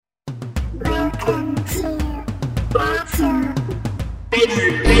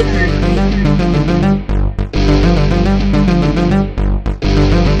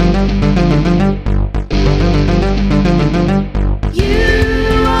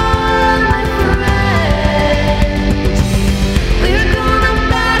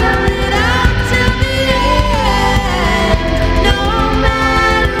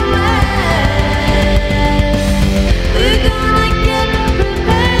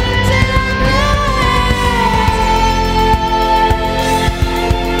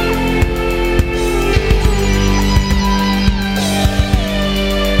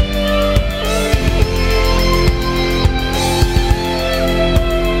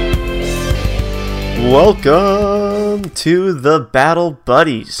Welcome to the Battle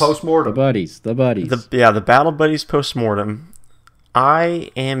Buddies. Postmortem. The buddies. The Battle Buddies Postmortem.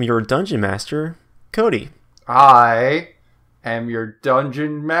 I am your Dungeon Master, Cody. I am your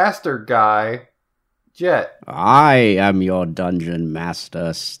Dungeon Master guy, Jet. I am your Dungeon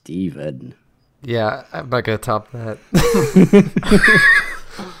Master, Steven. Yeah, I'm not going to top that.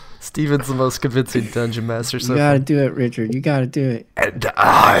 Steven's the most convincing Dungeon Master so You gotta do it, Richard. You gotta do it. And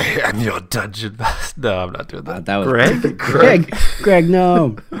I am your Dungeon Master. No, I'm not doing that. That was Greg,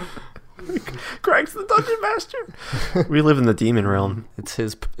 no. Greg's the Dungeon Master. We live in the demon realm. It's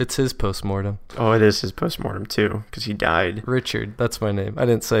his postmortem. Oh, it is his postmortem too, because he died. Richard, that's my name. I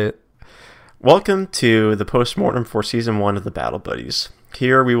didn't say it. Welcome to the postmortem for Season 1 of the Battle Buddies.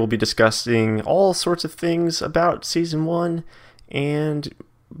 Here we will be discussing all sorts of things about Season 1 and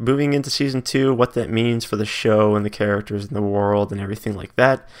moving into Season 2, what that means for the show and the characters and the world and everything like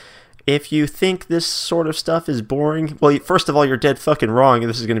that. If you think this sort of stuff is boring, well, first of all, you're dead fucking wrong, and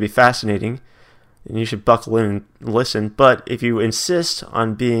this is going to be fascinating, and you should buckle in and listen. But if you insist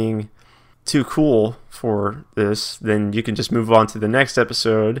on being too cool for this, then you can just move on to the next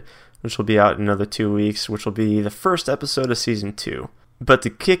episode, which will be out in another 2 weeks, which will be the first episode of Season 2. But to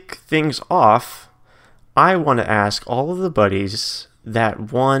kick things off, I want to ask all of the buddies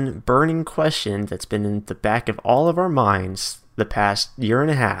that one burning question that's been in the back of all of our minds the past year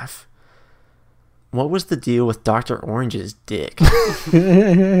and a half. What was the deal with Dr. Orange's dick?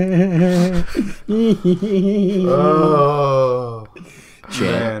 Oh,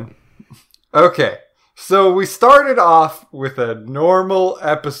 man. Okay, so we started off with a normal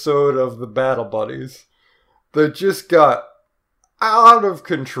episode of the Battle Buddies that just got out of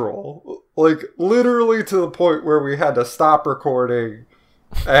control. Like, literally to the point where we had to stop recording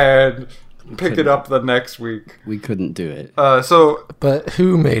and pick it up the next week. We couldn't do it. But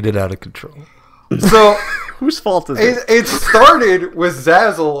who made it out of control? So whose fault is it? It started with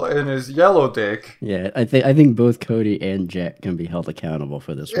Zazzle and his yellow dick. Yeah, I think both Cody and Jet can be held accountable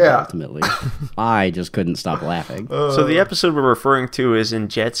for this one, ultimately. I just couldn't stop laughing. So the episode we're referring to is in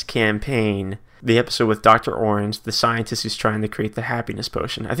Jet's campaign. The episode with Dr. Orange, the scientist who's trying to create the happiness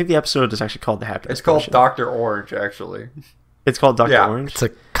potion. I think the episode is actually called the happiness potion. It's called Dr. Orange, actually. It's called Dr. Orange? It's a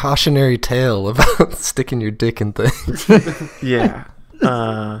cautionary tale about sticking your dick in things. Yeah.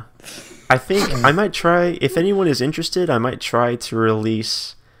 I think I might try, if anyone is interested, I might try to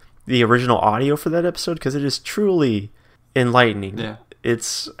release the original audio for that episode, because it is truly enlightening. Yeah.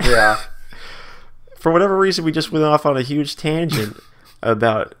 Yeah. For whatever reason, we just went off on a huge tangent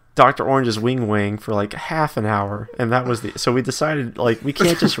about Dr. Orange's wing for like half an hour, and that was so we decided, like, we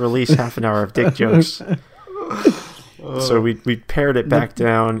can't just release half an hour of dick jokes. So we pared it back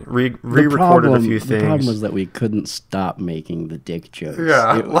down, re-recorded a few things. The problem was that we couldn't stop making the dick jokes.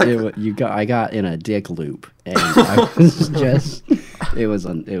 Yeah, I got in a dick loop, and I was just it was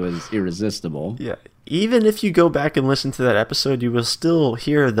irresistible. Yeah. Even if you go back and listen to that episode, you will still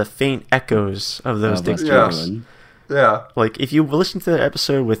hear the faint echoes of those dick jokes. Yeah. Like, if you listen to that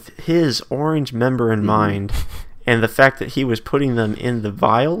episode with his orange member in mind, and the fact that he was putting them in the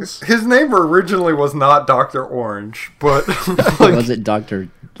vials. His name originally was not Dr. Orange, but was it Dr.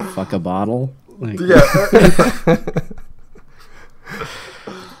 Fuck a Bottle? Like,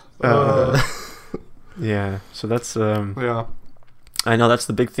 yeah. So that's yeah. I know that's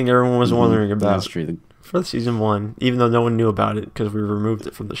the big thing everyone was wondering about. That's true. For Season 1, even though no one knew about it because we removed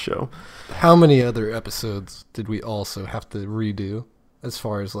it from the show. How many other episodes did we also have to redo? As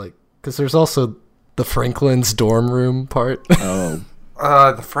far as, like, because there's also the Franklin's dorm room part. Oh.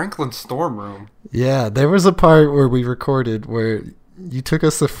 The Franklin storm room. Yeah, there was a part where we recorded where you took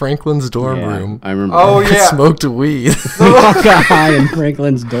us to Franklin's dorm room. I remember. Oh, yeah. Smoked weed. Got high in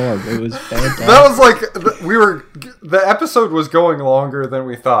Franklin's dorm. It was fantastic. That was like, the episode was going longer than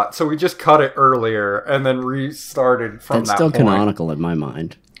we thought, so we just cut it earlier and then restarted from That's that still point. canonical in my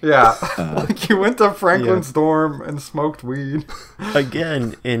mind. Yeah, like you went to Franklin's dorm and smoked weed.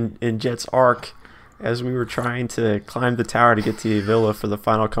 Again, in Jet's arc, as we were trying to climb the tower to get to the villa for the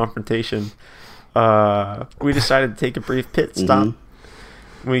final confrontation, we decided to take a brief pit stop.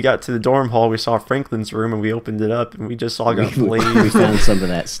 When we got to the dorm hall, we saw Franklin's room, and we opened it up, and we just all got blazed. We found some of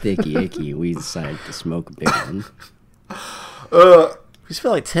that sticky icky. We decided to smoke a big one. We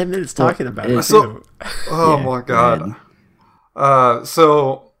spent like 10 minutes talking about it, so, too. Oh, my God.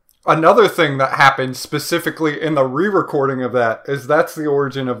 So, another thing that happened specifically in the re-recording of that is that's the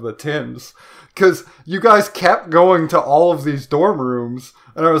origin of the Tims. Because you guys kept going to all of these dorm rooms,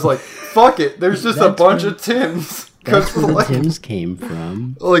 and I was like, fuck it, there's just a bunch of Tims. That's where the Tims came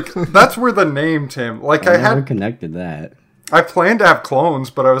from. Like, that's where the name Tim. Like, I never connected that. I planned to have clones,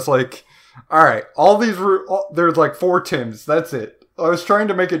 but I was like, all right, all these there's like 4 Tims. That's it. I was trying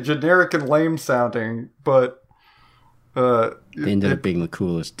to make it generic and lame sounding, but they ended up being the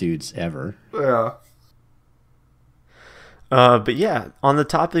coolest dudes ever. Yeah. But yeah, on the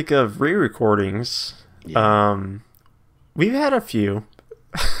topic of re-recordings, we've had a few.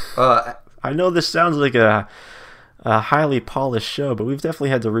 I know this sounds like a highly polished show, but we've definitely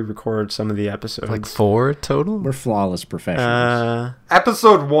had to re-record some of the episodes. Like 4 total? We're flawless professionals.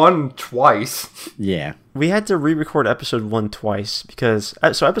 Episode 1 twice. Yeah. We had to re-record episode 1 twice because...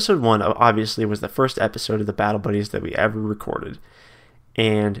 So episode 1 obviously was the first episode of the Battle Buddies that we ever recorded.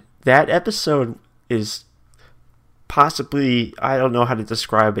 And that episode is possibly... I don't know how to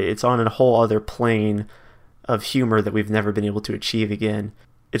describe it. It's on a whole other plane of humor that we've never been able to achieve again.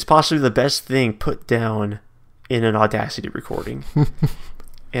 It's possibly the best thing put down in an Audacity recording.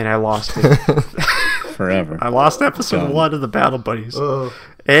 And I lost it. Forever. I lost episode 1 of the Battle Buddies.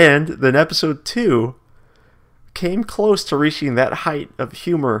 And then episode 2 came close to reaching that height of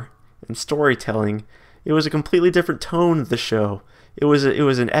humor and storytelling. It was a completely different tone of the show. It was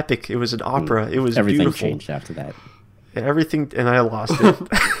an epic. It was an opera. It was everything beautiful. Changed after that. Everything, and I lost it.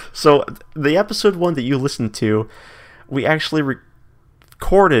 So the episode 1 that you listened to, we actually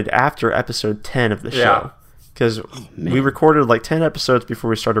recorded after episode 10 of the show. Because we recorded like 10 episodes before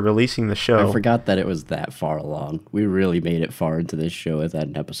we started releasing the show. I forgot that it was that far along. We really made it far into this show with that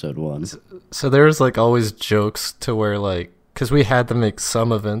in episode 1. So there was like always jokes to where like, because we had to make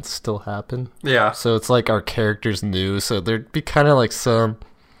some events still happen. Yeah. So it's like our characters knew. So there'd be kind of like some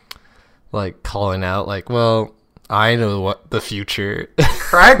like calling out like, well, I know what the future.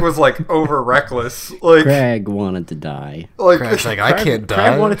 Crag was like over reckless. Like Crag wanted to die. Like Crag's like, I can't die.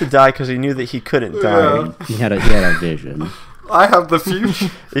 Crag wanted to die because he knew that he couldn't die. He had a vision. I have the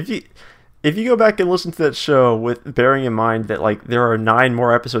future. If you go back and listen to that show with bearing in mind that like there are 9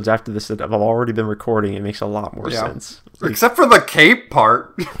 more episodes after this that have already been recording, it makes a lot more sense. Like, except for the cape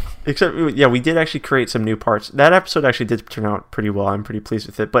part. Except, yeah, we did actually create some new parts. That episode actually did turn out pretty well. I'm pretty pleased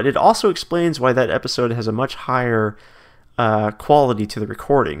with it. But it also explains why that episode has a much higher quality to the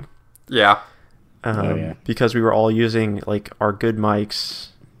recording. Yeah. Because we were all using like our good mics,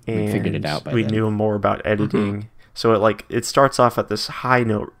 and we figured it out by we then. knew more about editing. So it starts off at this high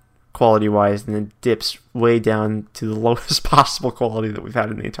note quality-wise, and then dips way down to the lowest possible quality that we've had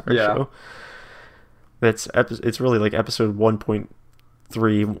in the entire show. It's really like episode 1.3,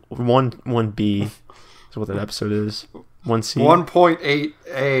 1B is what that episode is. 1C.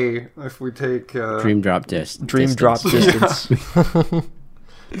 1.8A if we take... Dream drop distance. Dream drop distance.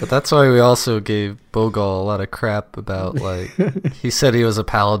 But that's why we also gave Bogal a lot of crap about, like, he said he was a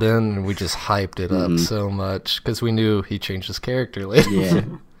paladin, and we just hyped it up so much, because we knew he changed his character later. Yeah.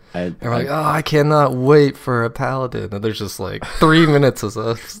 And we're like, oh, I cannot wait for a paladin. And there's just like 3 minutes of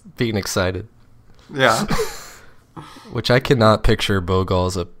us being excited. Yeah. Which I cannot picture Bogal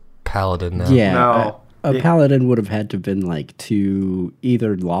as a paladin now. Yeah. No. A paladin would have had to have been like too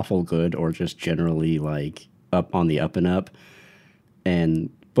either lawful good or just generally like up on the up and up. And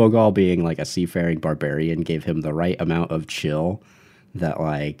Bogal being like a seafaring barbarian gave him the right amount of chill that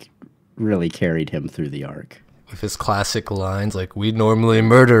like really carried him through the arc. With his classic lines like, we normally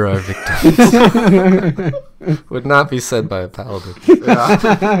murder our victims. Would not be said by a paladin.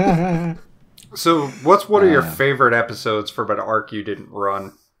 Yeah. So what's one of your favorite episodes from an arc you didn't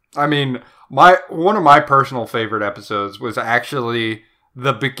run? I mean, one of my personal favorite episodes was actually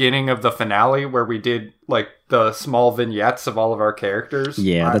the beginning of the finale where we did like the small vignettes of all of our characters.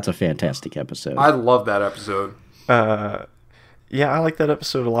 Yeah, that's a fantastic episode. I love that episode. Yeah, I like that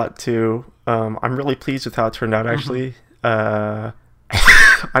episode a lot too. I'm really pleased with how it turned out actually.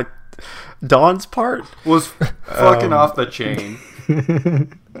 Dawn's part was fucking off the chain.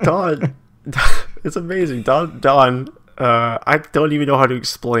 Dawn, it's amazing. Dawn, I don't even know how to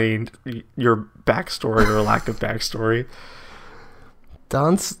explain your backstory or lack of backstory.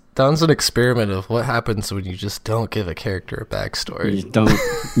 Don's an experiment of what happens when you just don't give a character a backstory. You just don't.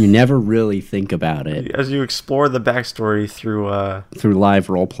 You never really think about it As you explore the backstory through live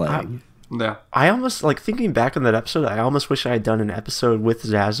role playing. Yeah. I almost, like, thinking back on that episode, I almost wish I had done an episode with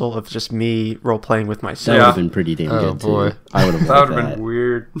Zazzle of just me role playing with That myself. would have been pretty damn good boy. too. I would have That loved would have that. been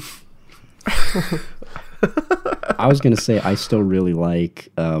weird. I was gonna say I still really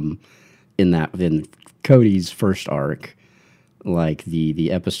like in Cody's first arc, like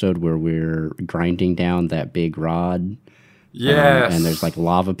the episode where we're grinding down that big rod. Yes. And there's like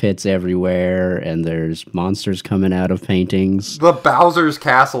lava pits everywhere, and there's monsters coming out of paintings. The Bowser's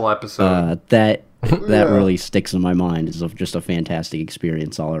Castle episode. That Yeah. really sticks in my mind. It's just a fantastic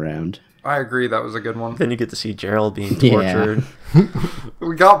experience all around. I agree, that was a good one. Then you get to see Gerald being Yeah. tortured.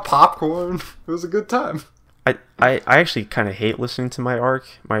 We got popcorn. It was a good time. I actually kind of hate listening to my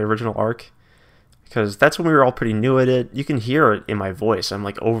original arc, because that's when we were all pretty new at it. You can hear it in my voice. I'm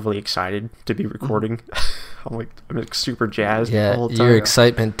like overly excited to be recording. I'm like super jazzed the Yeah, whole time. your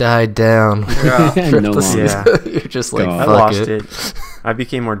excitement died down. Yeah. No longer. Yeah. You're just like, God. I fuck lost it. it. I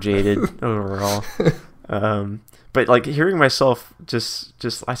became more jaded overall. But like hearing myself just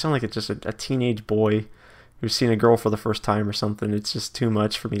I sound like just a teenage boy who's seen a girl for the first time or something. It's just too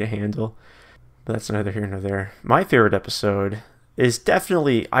much for me to handle. But that's neither here nor there. My favorite episode is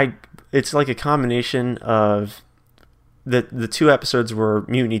definitely it's like a combination of the two episodes where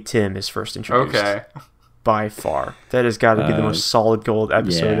Mutiny Tim is first introduced. Okay. By far. That has got to be the most solid gold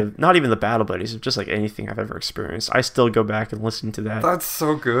episode yeah. of not even the Battle Buddies, of just like anything I've ever experienced. I still go back and listen to that. That's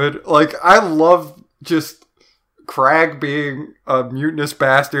so good. Like, I love just Crag being a mutinous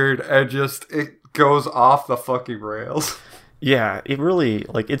bastard and just it goes off the fucking rails. Yeah, it really,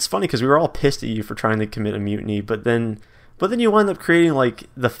 like, it's funny because we were all pissed at you for trying to commit a mutiny, but then you wind up creating like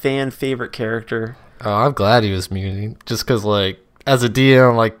the fan favorite character. Oh, I'm glad he was muting. Just because, like, as a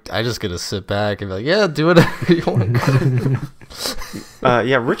DM, like, I just get to sit back and be like, yeah, do whatever you want.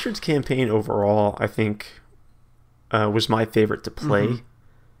 Yeah, Richard's campaign overall, I think, was my favorite to play. Mm-hmm.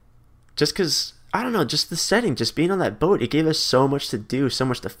 Just because, I don't know, just the setting, just being on that boat, it gave us so much to do, so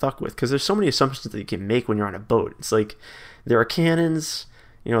much to fuck with. Because there's so many assumptions that you can make when you're on a boat. It's like, there are cannons,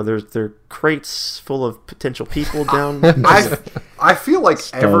 there are crates full of potential people down. I feel like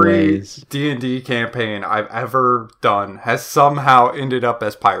every Stowaways. D&D campaign I've ever done has somehow ended up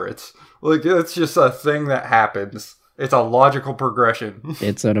as pirates. Like, it's just a thing that happens. It's a logical progression.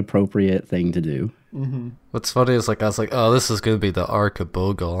 It's an appropriate thing to do. What's funny is, like, I was like, oh, this is going to be the arc of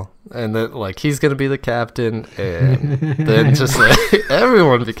Bogal. And then, like, he's going to be the captain. And then just, like,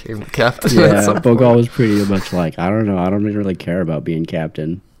 everyone became the captain. Yeah, at some point. Bogal was pretty much like, I don't know, I don't really care about being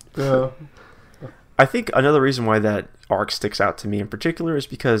captain. Yeah. I think another reason why that arc sticks out to me in particular is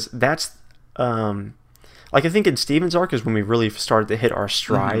because that's, like, I think in Steven's arc is when we really started to hit our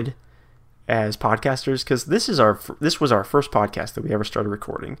stride as podcasters, because this was our first podcast that we ever started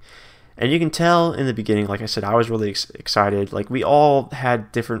recording. And you can tell in the beginning, like I said, I was really excited. Like, we all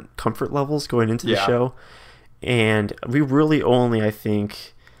had different comfort levels going into the show. And we really only, I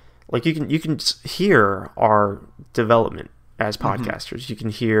think, like, you can hear our development as podcasters. You can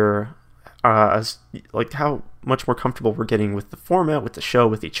hear us, like, how much more comfortable we're getting with the format, with the show,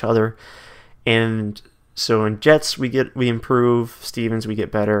 with each other. And so in Jets, we improve. Stevens, we get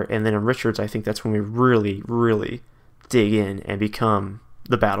better. And then in Richards, I think that's when we really, really dig in and become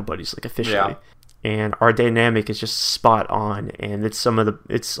the Battle Buddies, like, officially. Yeah. And our dynamic is just spot on, and it's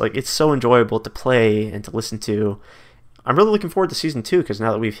so enjoyable to play and to listen to. I'm really looking forward to season 2, because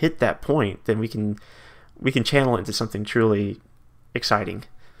now that we've hit that point, then we can channel it into something truly exciting.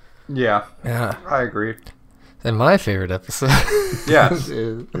 Yeah. Yeah. I agree. And my favorite episode Yes.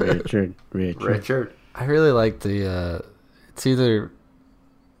 is Richard. I really like it's either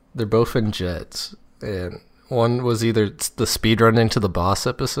they're both in Jets, and one was either the speedrun into the boss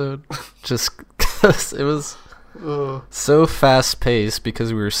episode, just because it was so fast paced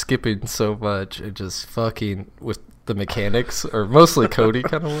because we were skipping so much and just fucking with the mechanics, or mostly Cody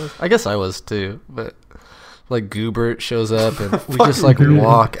kind of was. I guess I was too, but like Goobert shows up and we just like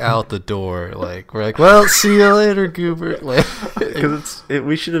walk out the door. Like, we're like, well, see you later, Goobert. Like, Because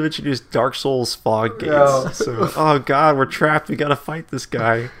we should have introduced Dark Souls fog gates. Yeah. So, oh god, we're trapped. We gotta fight this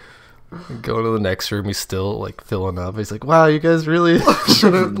guy. go to the next room. He's still like filling up. He's like, wow, you guys really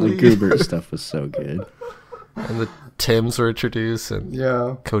shouldn't The leave. Goobert stuff was so good. And the Tims were introduced, and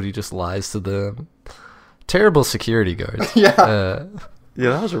Yeah. Cody just lies to them. Terrible security guards. Yeah.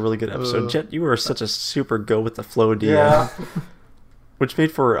 Yeah, that was a really good episode. Jet, you were such a super go with the flow DM, Yeah. which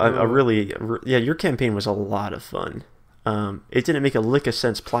made for a really, your campaign was a lot of fun. It didn't make a lick of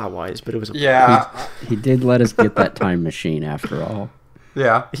sense plot wise, but it was Yeah. He did let us get that time machine after all.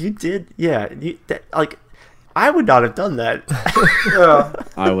 Yeah. You did, yeah. I would not have done that. Yeah.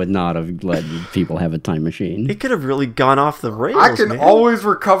 I would not have let people have a time machine. It could have really gone off the rails. I can man. always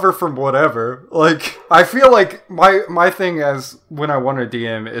recover from whatever. Like, I feel like my thing as when I want to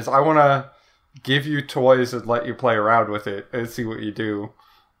DM is I want to give you toys and let you play around with it and see what you do.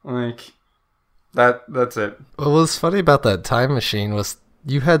 Like, that's it. What was funny about that time machine was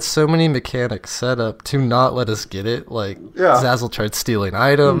you had so many mechanics set up to not let us get it. Like, Yeah. Zazzle tried stealing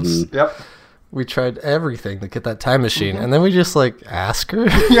items. Yep. We tried everything to get that time machine, and then we just like ask her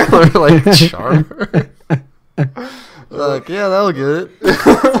or like charm her. Like, yeah, that'll get it.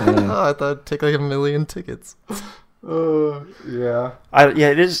 Oh, I thought it'd take like 1 million tickets. Yeah.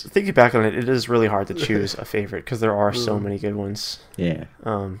 It is. Thinking back on it, it is really hard to choose a favorite because there are so many good ones. Yeah.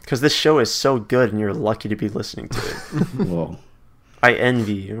 Because this show is so good, and you're lucky to be listening to it. Whoa. I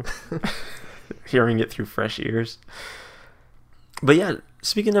envy you, hearing it through fresh ears. But yeah,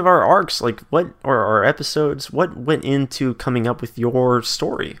 speaking of our arcs, like or our episodes, what went into coming up with your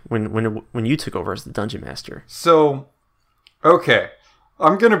story when you took over as the dungeon master? So, okay.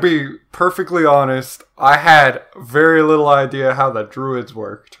 I'm going to be perfectly honest. I had very little idea how the druids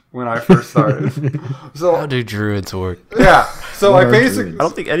worked when I first started. How do druids work? Yeah. So What I are basically... druids? I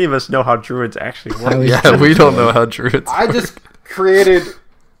don't think any of us know how druids actually work. How is Yeah, we don't know how druids I work. just created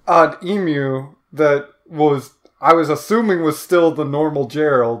an emu that I was assuming was still the normal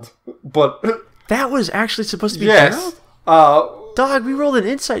Gerald, but That was actually supposed to be yes. Gerald? Dog, we rolled an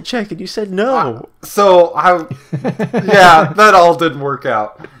insight check and you said no. So yeah, that all didn't work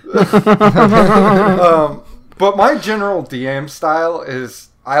out. But my general DM style is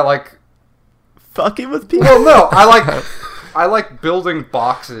I like Fucking with people. Well, no, I like building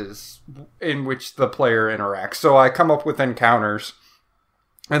boxes in which the player interacts. So I come up with encounters,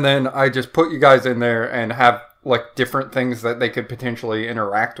 and then I just put you guys in there and have like different things that they could potentially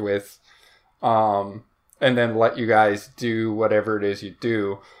interact with, and then let you guys do whatever it is you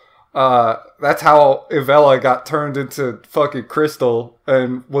do. That's how Ivella got turned into fucking Crystal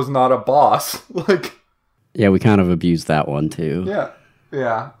and was not a boss. Like, Yeah, we kind of abused that one too.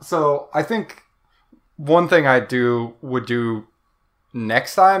 yeah. So I think one thing I would do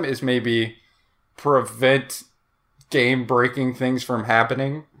next time is maybe prevent game-breaking things from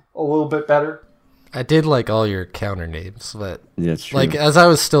happening a little bit better. I did like all your counter names, but That's true. like as I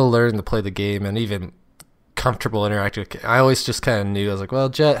was still learning to play the game and even comfortable interacting with, I always just kind of knew, I was like, well,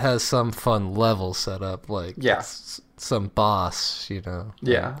 Jet has some fun level set up, like some boss, you know.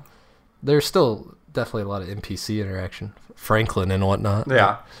 Yeah. There's still definitely a lot of NPC interaction, Franklin and whatnot.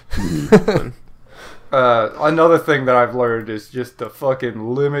 Yeah. Another thing that I've learned is just to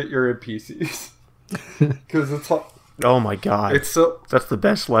fucking limit your NPCs. Because it's like... Oh my god. It's so... That's the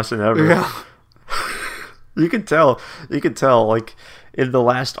best lesson ever. Yeah. You could tell, like, in the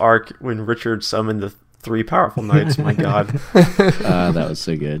last arc when Richard summoned the 3 powerful knights, my god. That was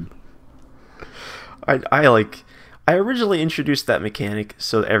so good. I originally introduced that mechanic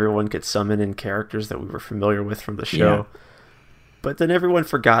so that everyone could summon in characters that we were familiar with from the show. Yeah. But then everyone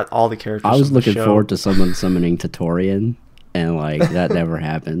forgot all the characters I was from the looking show. forward to someone summoning Tatorian, and like that never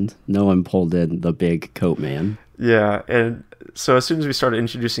happened. No one pulled in the big coat man. Yeah, and so as soon as we started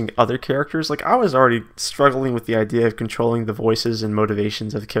introducing other characters, like I was already struggling with the idea of controlling the voices and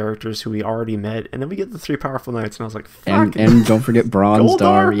motivations of characters who we already met, and then we get the 3 powerful knights, and I was like, fuck. And don't forget Bronze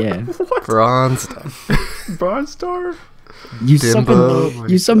Star, Goldar? yeah. What? Bronze. Bronze Star? You Dimbo. summoned,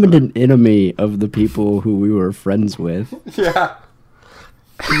 you summoned an enemy of the people who we were friends with. Yeah.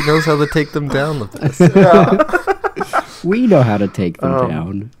 He knows how to take them down the best. Yeah. We know how to take them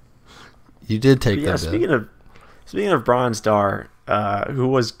down. You did take Yeah, them down. speaking of Bronze Star,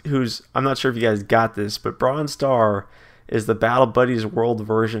 who's I'm not sure if you guys got this, but Bronze Star is the Battle Buddies world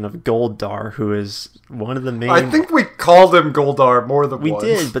version of Goldar, who is one of the main... I think we called him Goldar more than we once.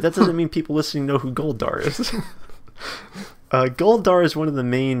 did, but that doesn't mean people listening know who Goldar is. Goldar is one of the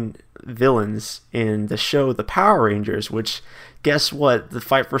main villains in the show The Power Rangers, which, guess what? The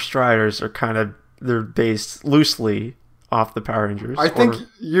Fight for Striders are they're based loosely off the Power Rangers. I think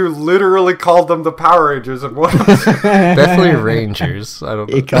you literally called them the Power Rangers and what Definitely Rangers. I don't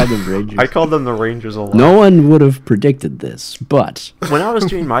know. It called them Rangers. I called them the Rangers a lot. No one would have predicted this, but When I was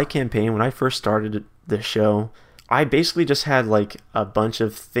doing my campaign, when I first started the show, I basically just had like a bunch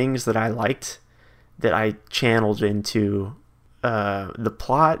of things that I liked that I channeled into the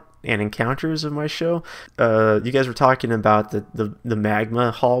plot and encounters of my show. You guys were talking about the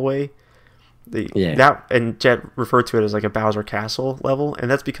magma hallway. That, and Jet referred to it as like a Bowser Castle level,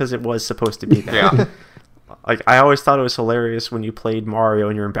 and that's because it was supposed to be that. Yeah. like I always thought it was hilarious when you played Mario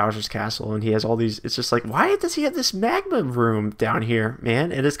and you're in Bowser's Castle and he has all these. It's just like, why does he have this magma room down here,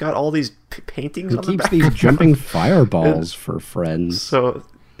 man? And it's got all these paintings. He on the keeps back. these jumping fireballs for friends. So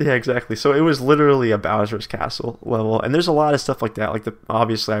yeah, exactly. So it was literally a Bowser's Castle level, and there's a lot of stuff like that. Like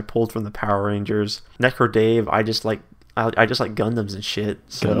obviously I pulled from the Power Rangers. Necro Dave, I just like Gundams and shit.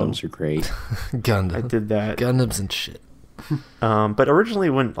 So Gundams are great. Gundam. I did that. Gundams and shit. But originally,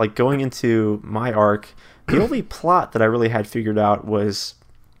 when like going into my arc, the only plot that I really had figured out was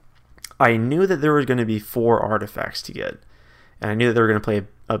I knew that there were going to be 4 artifacts to get, and I knew that they were going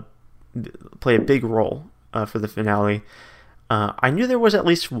to play a big role for the finale. I knew there was at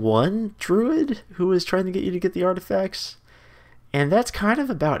least one druid who was trying to get you to get the artifacts, and that's kind of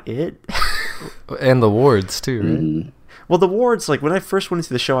about it. And the wards too, right? Well, the wards, like when I first went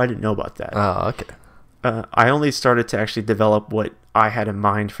into the show, I didn't know about that. Oh, okay. I only started to actually develop what I had in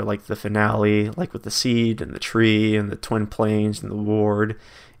mind for like the finale, like with the seed and the tree and the twin planes and the ward,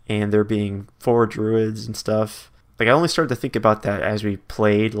 and there being 4 druids and stuff. Like I only started to think about that as we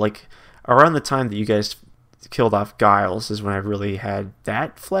played. Like around the time that you guys killed off Giles is when I really had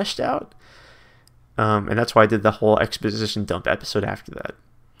that fleshed out, and that's why I did the whole exposition dump episode after that.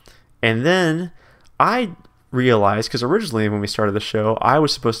 And then I realized, because originally when we started the show, I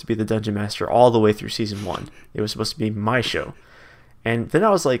was supposed to be the dungeon master all the way through season 1. It was supposed to be my show. And then I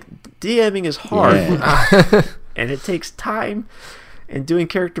was like, DMing is hard. Yeah. And it takes time. And doing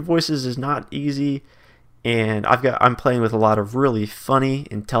character voices is not easy. And I'm playing with a lot of really funny,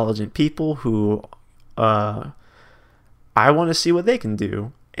 intelligent people who I want to see what they can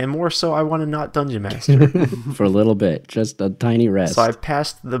do. And more so, I want to not dungeon master. For a little bit. Just a tiny rest. So I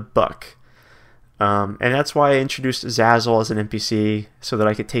passed the buck. And that's why I introduced Zazzle as an NPC, so that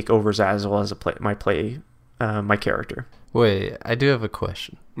I could take over Zazzle as my character. Wait, I do have a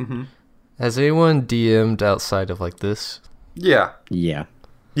question. Mm-hmm. Has anyone DM'd outside of like this? Yeah. Yeah.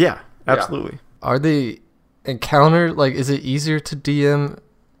 Yeah, absolutely. Are they encounter, like, is it easier to DM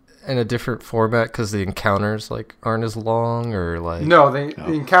in a different format because the encounters like aren't as long, or like? No, the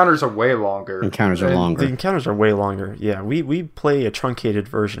encounters are way longer. Encounters are longer. The encounters are way longer. Yeah, we play a truncated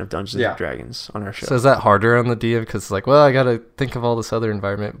version of Dungeons and Dragons on our show. So is that harder on the DM because it's like, well, I gotta think of all this other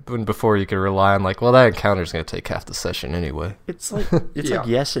environment before you could rely on like, well, that encounter's gonna take half the session anyway. It's like like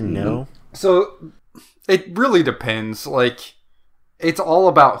yes and no. So it really depends. Like it's all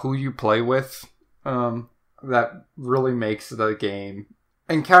about who you play with. That really makes the game.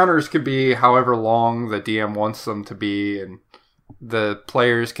 Encounters could be however long the DM wants them to be, and the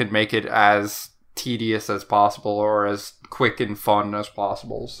players can make it as tedious as possible or as quick and fun as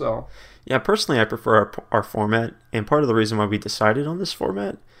possible. So, yeah, personally, I prefer our format, and part of the reason why we decided on this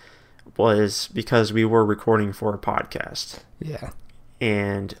format was because we were recording for a podcast. Yeah,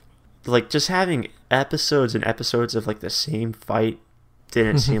 and like just having episodes and episodes of like the same fight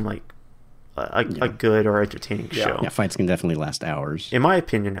didn't seem like a good or entertaining show. Yeah, fights can definitely last hours. In my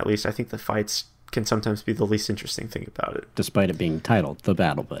opinion, at least, I think the fights can sometimes be the least interesting thing about it. Despite it being titled The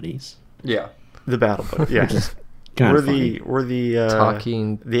Battle Buddies. Yeah. The Battle Buddies, yeah. We're the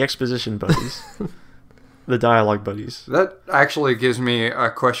talking... the exposition buddies. The dialogue buddies. That actually gives me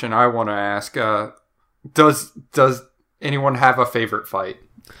a question I want to ask. Does anyone have a favorite fight?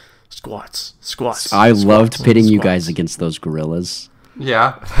 Squats. I loved pitting you guys against those gorillas.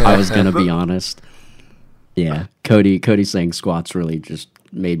 Yeah. I was going to be honest. Yeah. Cody saying squats really just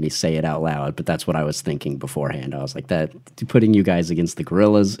made me say it out loud, but that's what I was thinking beforehand. I was like, that putting you guys against the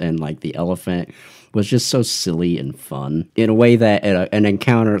gorillas and like the elephant was just so silly and fun in a way that an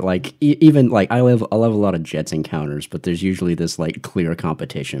encounter, like even like I love a lot of Jets encounters, but there's usually this like clear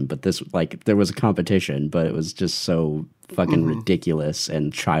competition, but this like there was a competition, but it was just so fucking ridiculous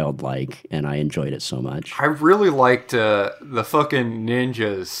and childlike, and I enjoyed it so much. I really liked the fucking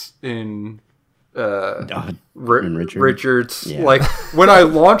ninjas in Richards. Yeah. Like when I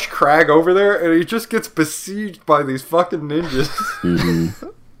launch Crag over there and he just gets besieged by these fucking ninjas. Mm-hmm.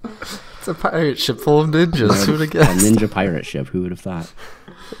 It's a pirate ship full of ninjas. Who would have guessed? A ninja pirate ship. Who would have thought?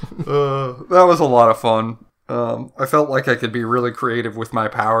 That was a lot of fun. I felt like I could be really creative with my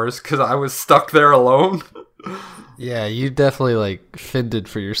powers because I was stuck there alone. Yeah, you definitely like fended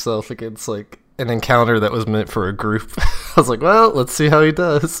for yourself against like an encounter that was meant for a group. I was like, well, let's see how he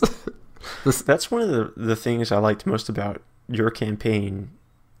does. That's one of the things I liked most about your campaign,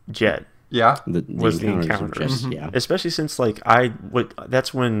 Jet. Yeah, was the encounters. Yeah, especially since like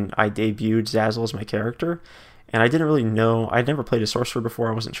that's when I debuted Zazzle as my character, and I didn't really know. I'd never played a sorcerer before.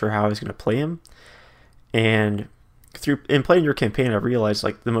 I wasn't sure how I was going to play him, and in playing your campaign, I realized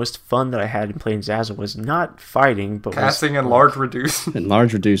like the most fun that I had in playing Zazzle was not fighting, but casting and large reduce. And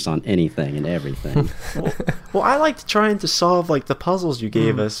large reduce on anything and everything. well, I liked trying to solve like the puzzles you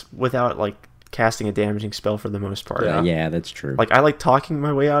gave us without like casting a damaging spell for the most part. Yeah, that's true. Like I like talking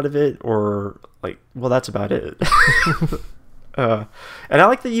my way out of it, or like, well, that's about it. And I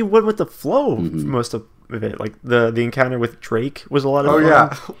like that you went with the flow for most of it. Like the encounter with Drake was a lot of fun.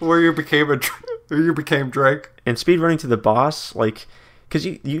 Yeah, where you became Drake. And speedrunning to the boss, like, because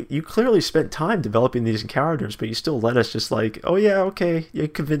you clearly spent time developing these encounters, but you still let us just like, oh yeah, okay, you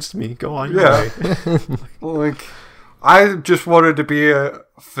convinced me, go on your way. Like, I just wanted to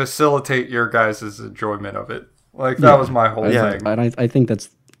facilitate your guys' enjoyment of it. Like, that was my whole thing. And I think that's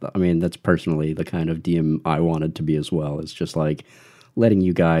personally the kind of DM I wanted to be as well. It's just like letting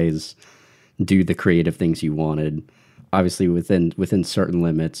you guys do the creative things you wanted, obviously within certain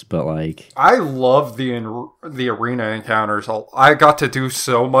limits, but like I love the arena encounters. I got to do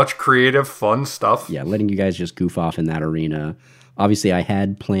so much creative fun stuff. Yeah, letting you guys just goof off in that arena. Obviously I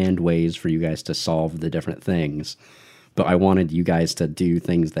had planned ways for you guys to solve the different things, but I wanted you guys to do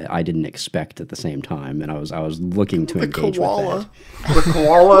things that I didn't expect at the same time, and I was looking to engage with that. The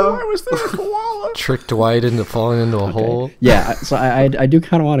koala. Why was there a koala? Tricked Dwight into falling into a hole. Yeah, so I do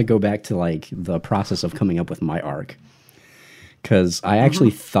kind of want to go back to like the process of coming up with my arc, because I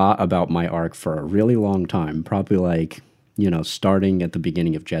actually thought about my arc for a really long time, probably like, starting at the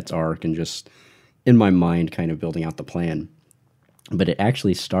beginning of Jet's arc and just in my mind kind of building out the plan. But it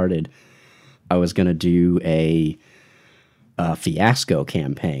actually started, I was going to do a fiasco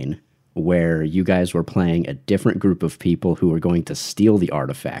campaign where you guys were playing a different group of people who were going to steal the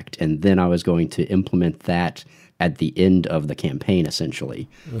artifact, and then I was going to implement that at the end of the campaign, essentially.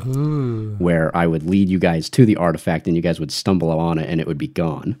 Ooh. Where I would lead you guys to the artifact and you guys would stumble on it and it would be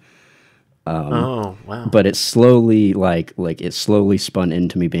gone. Oh, wow. But it slowly it slowly spun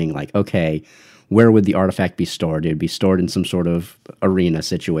into me being like, okay, where would the artifact be stored? It'd be stored in some sort of arena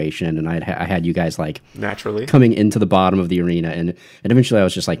situation, and I had you guys like naturally coming into the bottom of the arena, and eventually I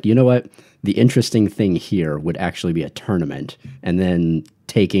was just like, you know what? The interesting thing here would actually be a tournament, and then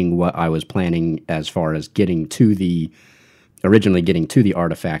taking what I was planning as far as originally getting to the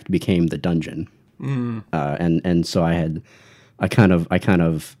artifact became the dungeon, and so I kind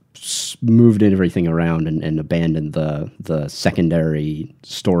of moved everything around and abandoned the secondary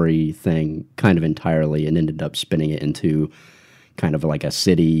story thing kind of entirely, and ended up spinning it into kind of like a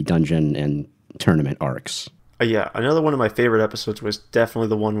city, dungeon, and tournament arcs. Yeah, another one of my favorite episodes was definitely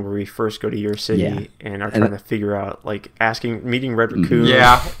the one where we first go to your city and are trying to figure out, like, meeting Red Raccoon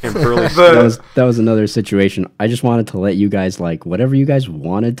and Burly. That was another situation. I just wanted to let you guys, like, whatever you guys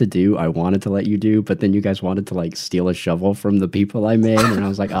wanted to do, I wanted to let you do, but then you guys wanted to, like, steal a shovel from the people I made, and I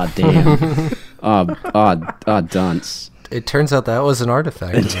was like, damn. Dunce. It turns out that was an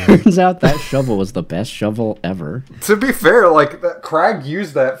artifact. It turns out that shovel was the best shovel ever. To be fair, like, Crag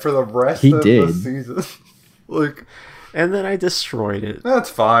used that for the rest of the season. Like, and then I destroyed it. That's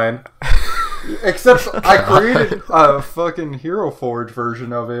fine. Except I created a fucking Hero Forge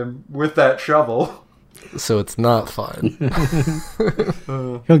version of him with that shovel. So it's not fine.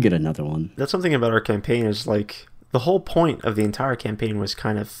 He'll get another one. That's something about our campaign is like the whole point of the entire campaign was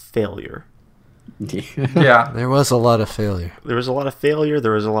kind of failure. Yeah. There was a lot of failure. There was a lot of failure.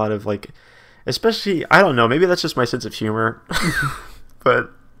 There was a lot of like, especially, I don't know, maybe that's just my sense of humor,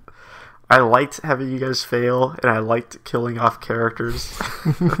 but I liked having you guys fail, and I liked killing off characters.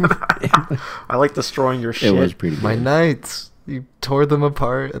 I liked destroying your shit. It was pretty good. My knights, you tore them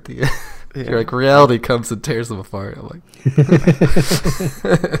apart at the end. Yeah. You're like, reality comes and tears them apart. I'm like,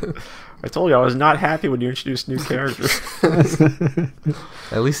 I told you I was not happy when you introduced new characters.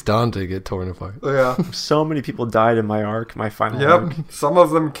 At least Don did get torn apart. Yeah. So many people died in my arc, my final arc. Some of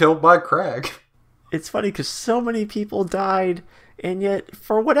them killed by Crag. It's funny because so many people died, and yet,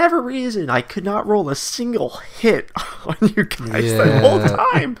 for whatever reason, I could not roll a single hit on you guys that whole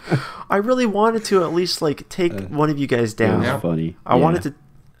time. I really wanted to at least like take one of you guys down. It was funny. I wanted to,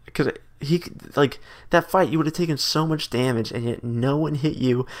 because he like that fight, you would have taken so much damage, and yet no one hit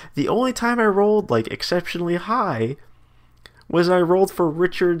you. The only time I rolled like exceptionally high was I rolled for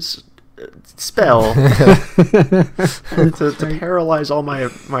Richard's spell to paralyze all my.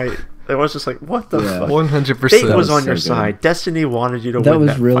 It was just like, what the fuck? 100%. Fate was on your side. Destiny wanted you to win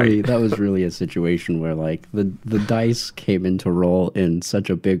that fight. That was really a situation where like the dice came into roll in such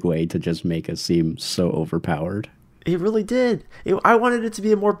a big way to just make us seem so overpowered. It really did. I wanted it to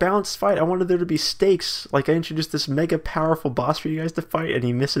be a more balanced fight. I wanted there to be stakes. Like, I introduced this mega powerful boss for you guys to fight, and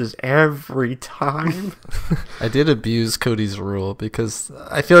he misses every time. I did abuse Cody's rule because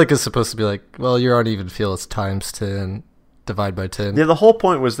I feel like it's supposed to be like, well, you're on even feel, it's times 10, divide by 10. Yeah, the whole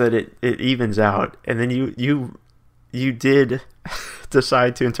point was that it evens out, and then you did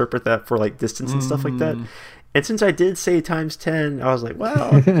decide to interpret that for, like, distance and stuff like that. And since I did say times 10, I was like,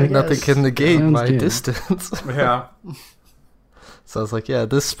 well, nothing can negate my good. distance. Yeah. So I was like, yeah,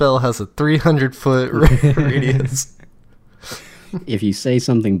 this spell has a 300-foot radius. If you say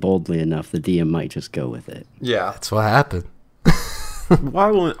something boldly enough, the DM might just go with it. Yeah. That's what happened. Why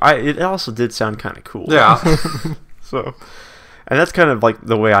won't I? It also did sound kind of cool. Yeah. So, and that's kind of like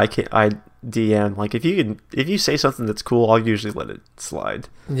the way I DM. Like, if you say something that's cool, I'll usually let it slide.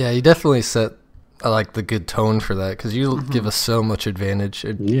 Yeah, you definitely set like the good tone for that because you give us so much advantage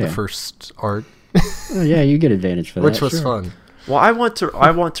in the first arc. Oh, yeah, you get advantage for that. Which was fun. Well, I want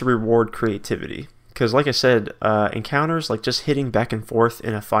to reward creativity because, like I said, encounters, like just hitting back and forth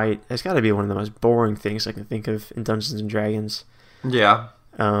in a fight, has got to be one of the most boring things I can think of in Dungeons and Dragons. Yeah.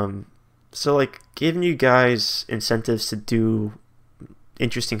 So, like, giving you guys incentives to do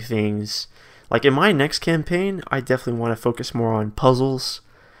interesting things. Like, in my next campaign, I definitely want to focus more on puzzles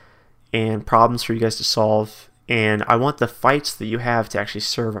and problems for you guys to solve. And I want the fights that you have to actually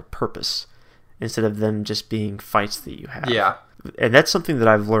serve a purpose instead of them just being fights that you have. Yeah. And that's something that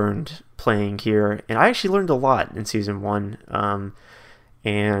I've learned playing here. And I actually learned a lot in Season 1.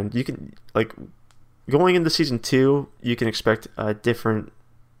 And you can, like, going into Season 2, you can expect a different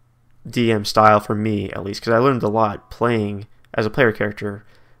DM style from me, at least, because I learned a lot playing as a player character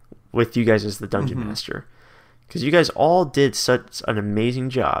with you guys as the Dungeon Master. Because you guys all did such an amazing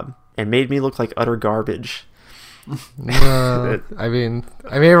job and made me look like utter garbage. I mean,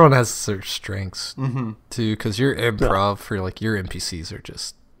 everyone has their strengths too. Because your improv for like your NPCs are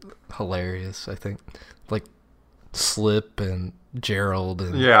just hilarious. I think like Slip and Gerald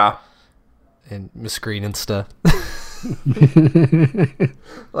and and Miss Green and stuff.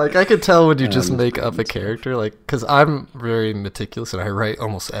 Like I could tell when you just make up a character, like because I'm very meticulous and I write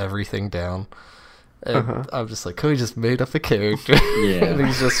almost everything down. And I'm just like, Cody just made up a character. Yeah. And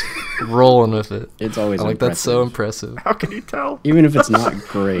he's just rolling with it. It's always I'm like, that's so impressive. How can you tell? Even if it's not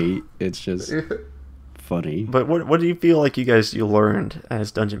great, it's just funny. But what do you feel like you learned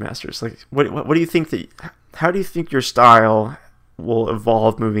as Dungeon Masters? Like, what do you think how do you think your style will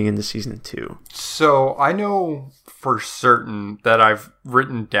evolve moving into Season 2? So I know for certain that I've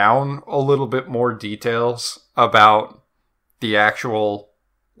written down a little bit more details about the actual,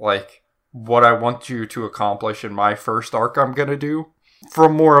 like, what I want you to accomplish in my first arc I'm going to do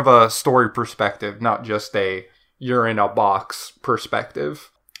from more of a story perspective, not just a you're in a box perspective.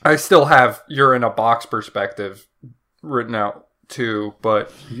 I still have you're in a box perspective written out too,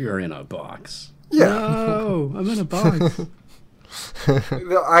 but... You're in a box. Yeah. No, I'm in a box.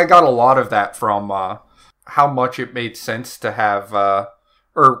 I got a lot of that from how much it made sense to have,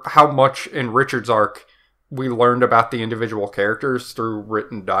 or how much in Richard's arc we learned about the individual characters through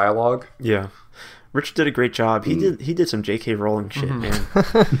written dialogue. Yeah. Richard did a great job. He did some J.K. Rowling shit, man.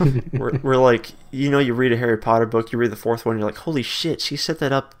 we're like, you read a Harry Potter book, you read the fourth one, you're like, holy shit, she set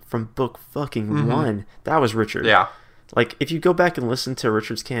that up from book fucking 1. That was Richard. Yeah. Like, if you go back and listen to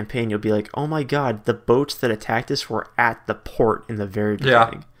Richard's campaign, you'll be like, oh my god, the boats that attacked us were at the port in the very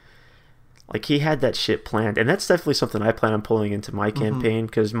beginning. Yeah. Like, he had that shit planned. And that's definitely something I plan on pulling into my campaign,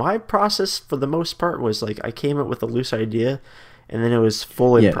 because my process, for the most part, was, like, I came up with a loose idea, and then it was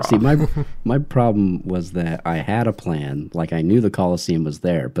full improv. See, my problem was that I had a plan, like, I knew the Colosseum was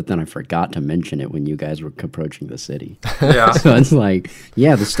there, but then I forgot to mention it when you guys were approaching the city. Yeah. So it's like,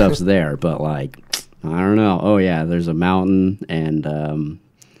 yeah, the stuff's there, but, like, I don't know. Oh, yeah, there's a mountain, and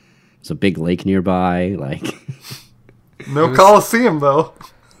there's a big lake nearby, like... No Colosseum, though.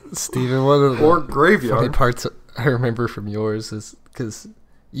 Steven, one of the Or graveyard. funny parts I remember from yours is because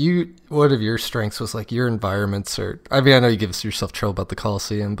one of your strengths was like your environments are, I mean, I know you give yourself trouble about the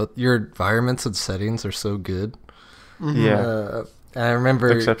Colosseum, but your environments and settings are so good. Yeah. And I remember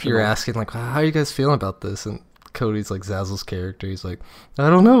Exceptional. you were asking like, how are you guys feeling about this? And Cody's like Zazzle's character. He's like, I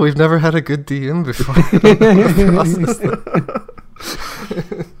don't know. We've never had a good DM before.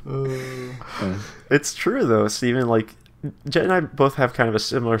 It's true, though, Steven. Like, Jet and I both have kind of a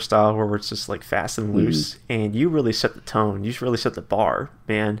similar style where it's just, like, fast and loose, and you really set the tone. You really set the bar,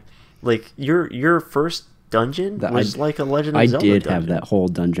 man. Like, your first dungeon was like a Legend of Zelda I did dungeon. have that whole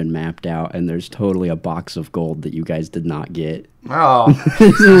dungeon mapped out, and there's totally a box of gold that you guys did not get. Oh,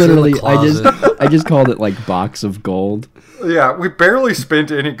 It's literally, closet. I just called it like box of gold. yeah, we barely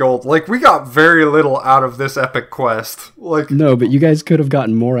spent any gold. Like, we got very little out of this epic quest. Like, No, but you guys could have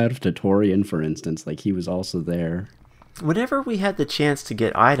gotten more out of Tatorian, for instance. Like, he was also there. Whenever we had the chance to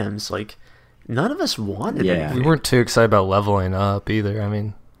get items, like, none of us wanted Yeah. anything. We weren't too excited about leveling up either. I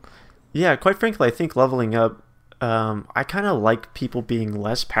mean, Yeah, quite frankly, I think leveling up, I kind of like people being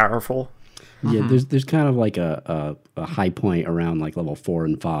less powerful. Yeah, there's kind of like a high point around like level 4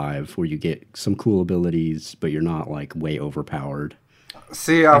 and 5 where you get some cool abilities, but you're not like way overpowered.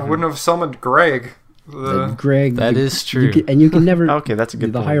 see, I wouldn't have summoned Greg. Greg, that you- is true. you can never. Okay, that's a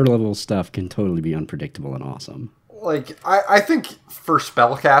good The point. higher level stuff can totally be unpredictable and awesome. Like, I think for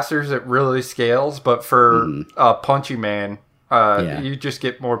spellcasters it really scales, but for Punchy Man, Yeah. you just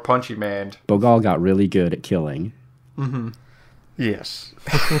get more Punchy Man. Bogal got really good at killing. Yes.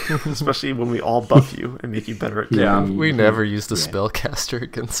 Especially when we all buff you and make you better at Yeah. killing. we never used a yeah. spellcaster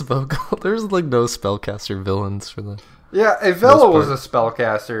against Bogal. There's like no spellcaster villains for the. Yeah, Avella was a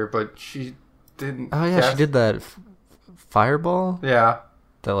spellcaster, but she didn't. Oh yeah, she cast- did that fireball Yeah.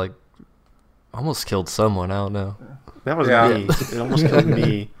 that like almost killed someone. I don't know. That was Yeah. me. It almost killed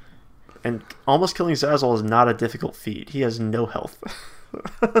me. And almost killing Zazzle is not a difficult feat. He has no health.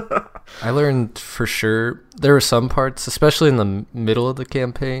 I learned for sure there were some parts, especially in the middle of the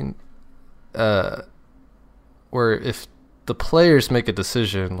campaign, where if the players make a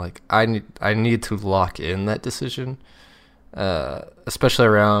decision, like I need to lock in that decision, especially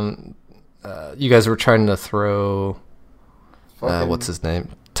around. You guys were trying to throw, what's his name,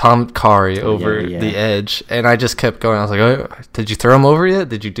 Tom Kari over yeah. the edge, and I just kept going. I was like, "Oh, did you throw him over yet?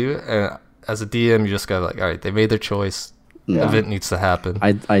 Did you do it?" And as a DM, you just got like, "All right, they made their choice. Yeah. Event needs to happen."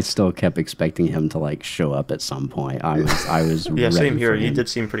 I still kept expecting him to like show up at some point. I was Yeah, ready same here. for You him, did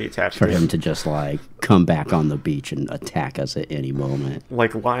seem pretty attached for to him him. to just like come back on the beach and attack us at any moment.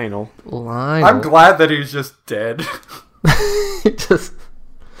 Like Lionel. I'm glad that he's just dead. just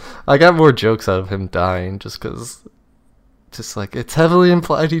I got more jokes out of him dying just because, just like it's heavily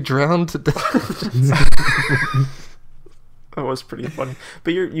implied he drowned to death. That was pretty funny.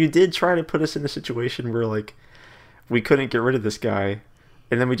 But you did try to put us in a situation where, like, we couldn't get rid of this guy,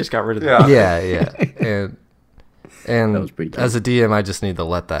 and then we just got rid of Yeah. him. yeah, and That was pretty as a DM, I just need to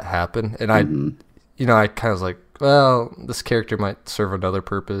let that happen. And I kind of was like, well, this character might serve another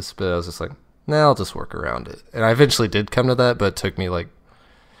purpose, but I was just like, nah, I'll just work around it. And I eventually did come to that, but it took me like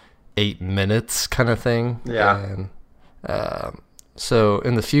 8 minutes, kind of thing. Yeah. Um, So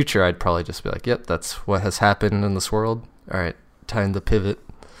in the future, I'd probably just be like, yep, that's what has happened in this world. All right, time to pivot.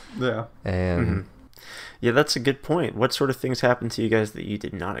 Yeah. And Yeah, that's a good point. What sort of things happened to you guys that you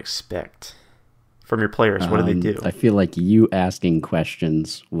did not expect from your players? What did they do? I feel like you asking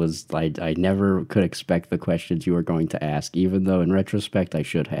questions was I never could expect the questions you were going to ask, even though in retrospect I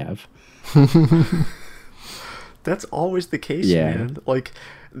should have. That's always the case, Yeah. man. Like,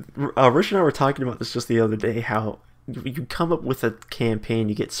 Rich and I were talking about this just the other day, how you come up with a campaign,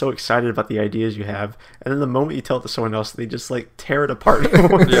 you get so excited about the ideas you have, and then the moment you tell it to someone else, they just, like, tear it apart.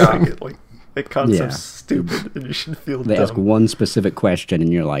 Yeah. Like, that concept's Yeah. stupid, and you should feel They dumb. ask one specific question,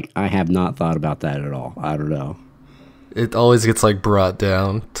 and you're like, I have not thought about that at all. I don't know. it always gets like brought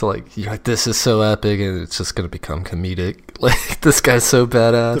down to like, you're like, this is so epic, and it's just gonna become comedic. Like, this guy's so The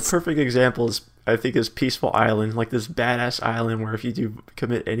badass. perfect example is, I think, is Peaceful Island, like this badass island where if you do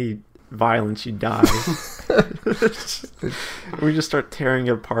commit any violence, you die. We just start tearing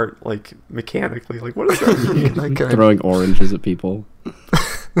it apart, like, mechanically. Like, what does that mean? That guy- Throwing oranges at people.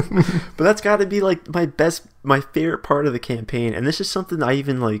 But that's got to be, like, my favorite part of the campaign. And this is something I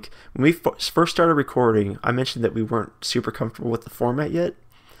even, like, when we first started recording, I mentioned that we weren't super comfortable with the format yet.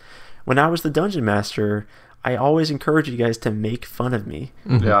 When I was the dungeon master, I always encourage you guys to make fun of me.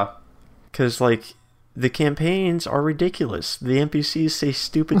 Yeah. Because, like, the campaigns are ridiculous. The NPCs say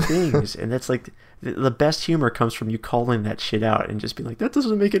stupid things. And that's, like, the best humor comes from you calling that shit out and just being like, that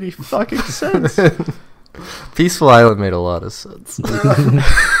doesn't make any fucking sense. Peaceful Island made a lot of sense.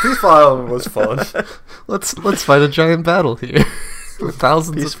 Peaceful Island was fun. let's fight a giant battle here with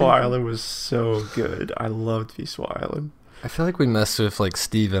thousands Peaceful of people. Island was so good. I loved Peaceful Island. I feel like we messed with like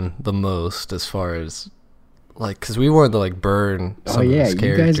Steven the most as far as like, because we wanted to like burn some Oh of yeah, his you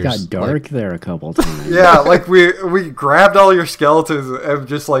characters. guys got dark there a couple times. Yeah, like we grabbed all your skeletons and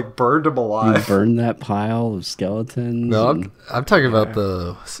just like burned them You alive. burned that pile of skeletons. No, and, I'm talking about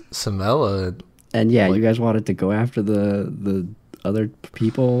the Samela. and yeah, like- you guys wanted to go after the other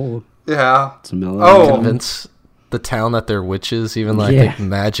people. Yeah. Samela. Oh. Convince the town that they're witches, even though I Yeah. think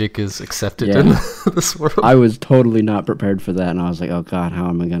magic is accepted Yeah. in this world. I was totally not prepared for that, and I was like, "Oh God, how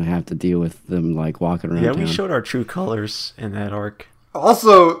am I gonna have to deal with them like walking around?" Yeah, town? we showed our true colors in that arc.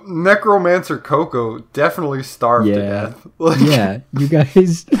 Also, Necromancer Coco definitely starved to Yeah. death. Like, Yeah, you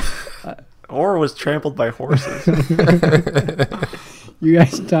guys, Or was trampled by horses. you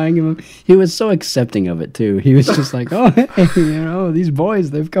guys tying him up. He was so accepting of it too. He was just like, "Oh, hey, these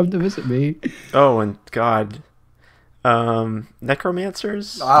boys, they've come to visit me." Oh, and God.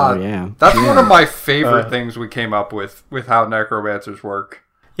 Necromancers? Oh, yeah. That's one of my favorite things we came up with how necromancers work.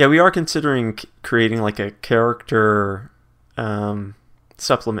 Yeah, we are considering creating like a character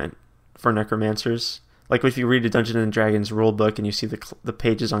supplement for necromancers. Like if you read a Dungeons and Dragons rule book and you see the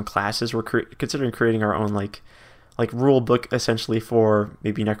pages on classes, we're considering creating our own like rule book essentially for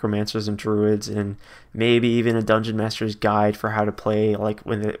maybe necromancers and druids, and maybe even a dungeon master's guide for how to play like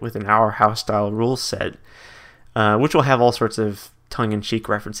within our house style rule set, which will have all sorts of tongue-in-cheek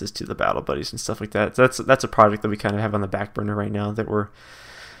references to the battle buddies and stuff like that. So that's a project that we kind of have on the back burner right now that we're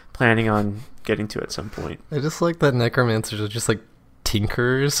planning on getting to at some point. I just like that necromancers are just like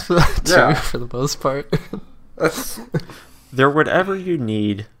tinkerers too, Yeah. for the most part. That's They're whatever you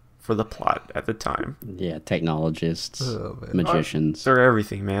need for the plot at the time. Yeah, technologists, Oh, man. magicians. They're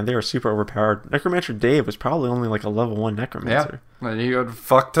everything, man. They are super overpowered. Necromancer Dave was probably only like a level 1 yeah. necromancer. And you had a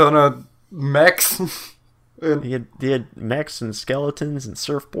fuck ton of mechs. And, He had mechs and skeletons and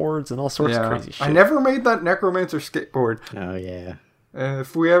surfboards and all sorts of crazy shit. I never made that necromancer skateboard. Oh yeah. And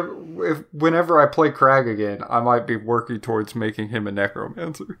whenever I play Crag again, I might be working towards making him a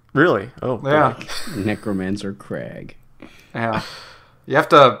necromancer. Really? Oh, Yeah. boy. Necromancer Crag. Yeah. You have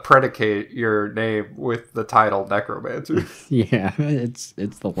to predicate your name with the title necromancer. Yeah, it's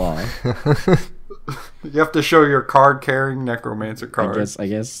the law. You have to show your card carrying necromancer card. I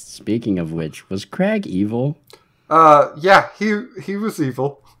guess speaking of which, was Crag evil? Yeah, he was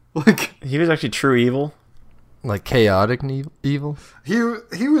evil. Like He was actually true evil. Like chaotic evil. he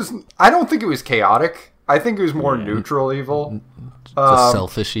was. I don't think it was chaotic. I think it was more neutral evil. Just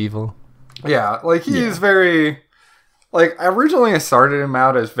selfish evil. Yeah, like he is very. Like originally, I started him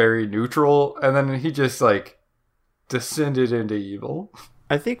out as very neutral, and then he just like descended into evil.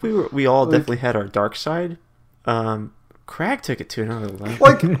 I think we all definitely had our dark side. Crag took it to another level.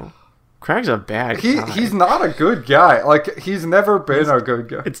 Like Crag's a bad guy. he's not a good guy. Like he's never been a good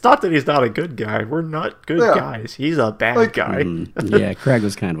guy. It's not that he's not a good guy. We're not good Yeah. guys. He's a bad Like- guy. Yeah, Crag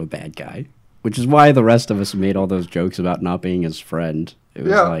was kind of a bad guy. Which is why the rest of us made all those jokes about not being his friend. It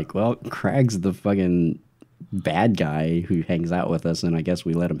was Yeah. like, well, Crag's the fucking bad guy who hangs out with us, and I guess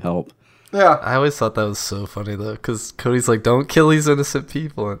we let him help. Yeah, I always thought that was so funny though, because Cody's like, "Don't kill these innocent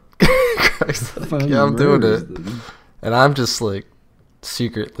people," and Craig's like, "Yeah, I'm doing it," and I'm just like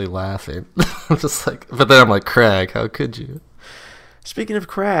secretly laughing. I'm just like, but then I'm like, Crag, how could you? Speaking of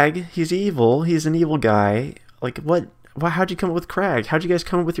Crag, he's evil. He's an evil guy. Like, what? How'd you come up with Crag? How'd you guys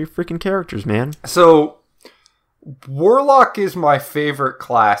come up with your freaking characters, man? so Warlock is my favorite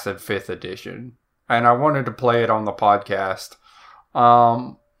class in 5th edition, and I wanted to play it on the podcast.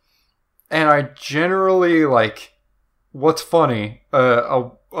 And I generally like. What's funny?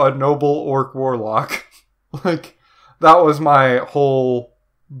 A noble orc warlock. Like that was my whole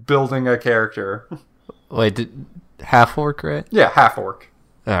building a character. Wait, did half orc, right? Yeah, half orc.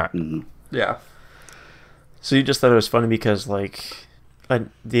 All right. Yeah. So you just thought it was funny because, like,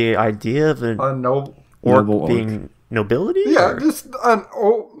 the idea of an A noble. orc Noble orc. being nobility? Yeah, or- just an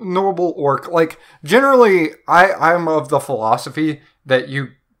noble orc. Like, generally, I'm of the philosophy that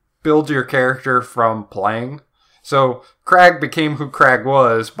you build your character from playing. So, Crag became who Crag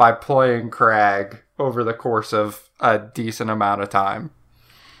was by playing Crag over the course of a decent amount of time.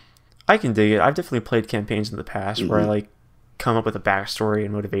 I can dig it. I've definitely played campaigns in the past where I, like, come up with a backstory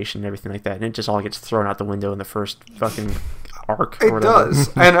and motivation and everything like that, and it just all gets thrown out the window in the first fucking arc. Or It whatever.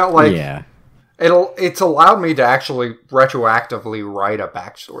 does. And, like, Yeah. it's allowed me to actually retroactively write a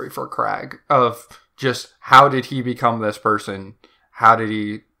backstory for Crag of just how did he become this person? How did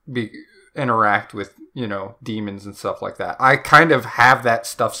he interact with, demons and stuff like that? I kind of have that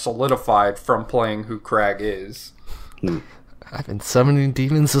stuff solidified from playing who Crag is. I've been summoning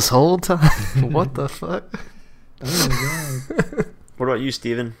demons this whole time. What the fuck? What about you,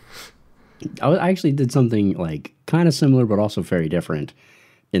 Steven? I actually did something like kind of similar, but also very different.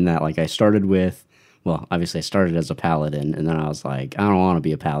 In that, like, I started with, well, obviously I started as a paladin, and then I was like, I don't want to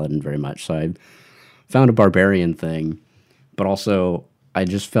be a paladin very much, so I found a barbarian thing, but also I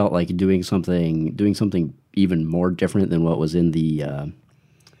just felt like doing something even more different than what was in the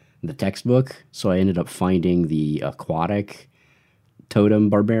textbook. So I ended up finding the aquatic totem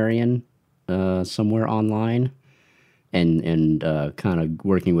barbarian somewhere online, and kind of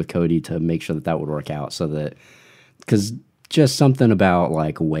working with Cody to make sure that would work out, so that, because just something about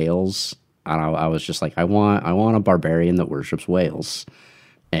like whales. I was just like, I want a barbarian that worships whales.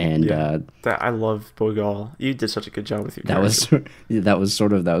 And I love Bogal. You did such a good job with your character. that was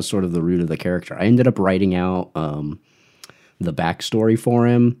sort of the root of the character. I ended up writing out the backstory for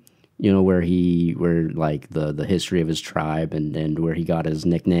him, where like the history of his tribe and where he got his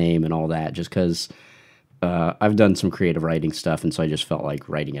nickname and all that, just because I've done some creative writing stuff, and so I just felt like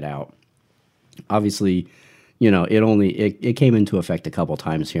writing it out. Obviously, it came into effect a couple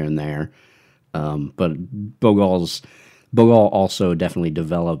times here and there, but Bogal also definitely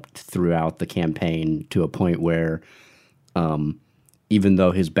developed throughout the campaign to a point where, even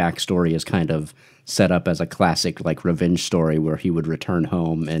though his backstory is kind of set up as a classic like revenge story where he would return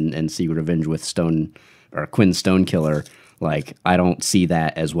home and seek revenge with Quinn Stonekiller, like I don't see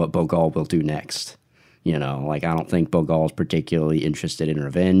that as what Bogal will do next. Like I don't think Bogal is particularly interested in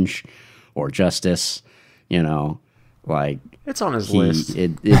revenge or justice. Like it's on his list.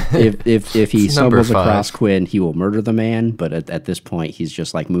 If he stumbles across Quinn, he will murder the man. But at this point, he's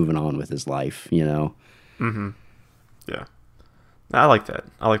just like moving on with his life. Mm-hmm. Yeah, I like that.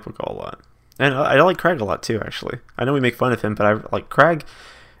 I like Bogal a lot, and I like Crag a lot too. Actually, I know we make fun of him, but I like Crag.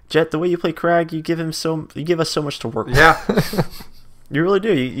 Jet, the way you play Crag, you give us so much to work with. Yeah. You really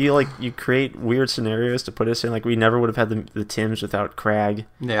do. You create weird scenarios to put us in. Like we never would have had the Tims without Crag.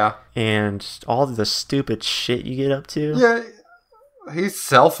 Yeah. And all the stupid shit you get up to. Yeah, he's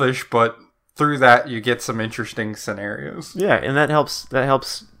selfish, but through that you get some interesting scenarios. Yeah, and that helps.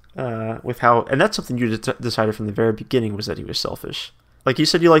 With how, and that's something you decided from the very beginning was that he was selfish. Like you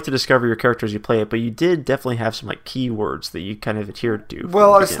said, you like to discover your character as you play it, but you did definitely have some like keywords that you kind of adhered to.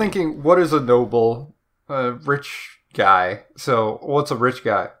 Well, I was thinking, what is a noble, rich guy? So what's a rich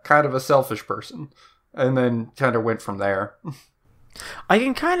guy? Kind of a selfish person, and then kind of went from there. I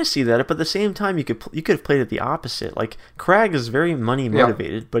can kind of see that, but at the same time, you could have played it the opposite. Like Crag is very money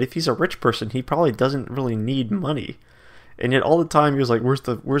motivated, but if he's a rich person, he probably doesn't really need money, and yet all the time he was like, "Where's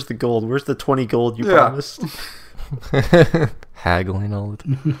the gold? Where's the 20 gold you promised?" Haggling all the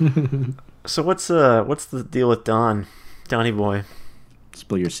time. So what's the deal with Donnie boy?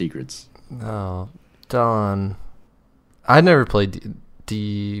 Spill your secrets. No, Don. I'd never played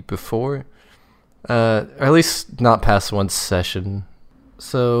D before, or at least not past one session.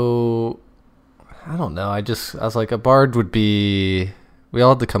 So I don't know. I was like, a bard would be. We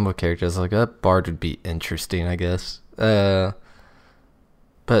all had to come up with characters. Like a bard would be interesting, I guess.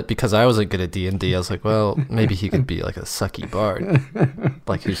 But because I wasn't good at D&D, I was like, well, maybe he could be like a sucky bard,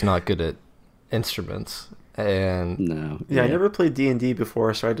 like who's not good at instruments. And I never played D&D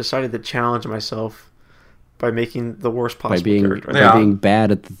before, so I decided to challenge myself by making the worst possible character. By being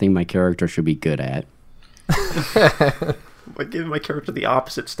bad at the thing my character should be good at. By giving my character the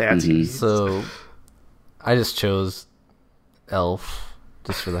opposite stats he needs. So I just chose elf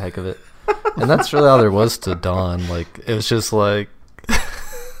just for the heck of it. And that's really all there was to Dawn. Like, it was just like,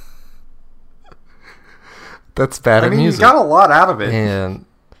 that's bad at music. You got a lot out of it. And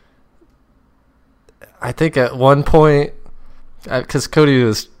I think at one point, because Cody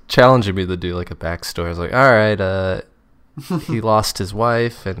was challenging me to do like a backstory, I was like, all right, he lost his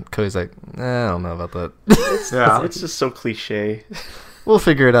wife, and Cody's like, I don't know about that. It's just so cliche. We'll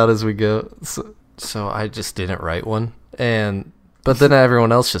figure it out as we go. So I just didn't write one, but then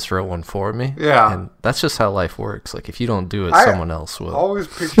everyone else just wrote one for me. Yeah, and that's just how life works. Like if you don't do it, someone else will. I always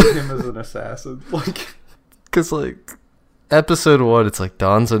pictured him as an assassin, like, because like episode 1, it's like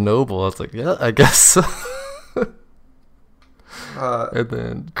Don's a noble. I was like, yeah, I guess so. And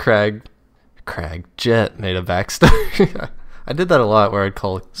then Jet made a backstory. I did that a lot where I'd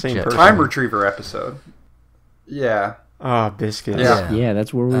call Jet Time Retriever episode. Yeah. Biscuits. Yeah,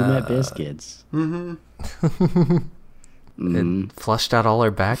 that's where we met Biscuits. Mm-hmm. And flushed out all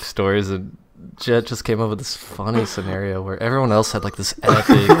our backstories, and Jet just came up with this funny scenario where everyone else had like this epic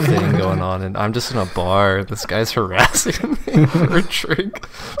thing going on, and I'm just in a bar, and this guy's harassing me for a drink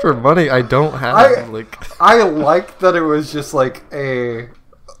for money I don't have. I like that it was just like a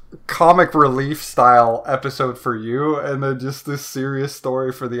comic relief style episode for you, and then just this serious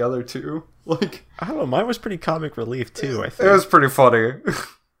story for the other two. Like, I don't know, mine was pretty comic relief too. I think it was pretty funny.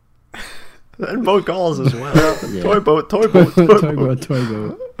 And Bogal's as well. Yeah. Toy boat. Toy boat.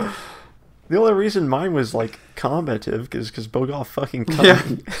 The only reason mine was like combative is because Bogal fucking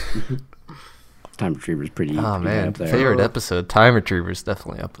coming. Time Retriever's pretty. Oh man, up there. favorite episode. Time Retriever's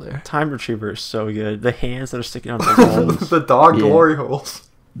definitely up there. Time Retriever is so good. The hands that are sticking out of the walls. The dog glory holes.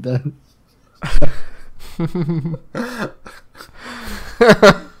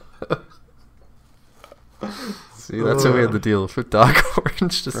 See, That's what we had to deal with Doc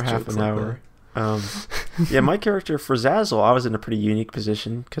Orange just for half jokes an like hour. that. Yeah, my character for Zazzle, I was in a pretty unique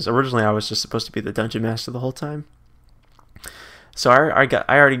position because originally I was just supposed to be the dungeon master the whole time. So I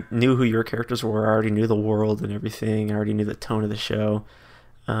already knew who your characters were. I already knew the world and everything. I already knew the tone of the show.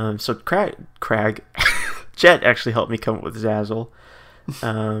 So Crag, Jet actually helped me come up with Zazzle.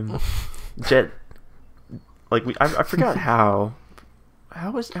 Jet, like I forgot how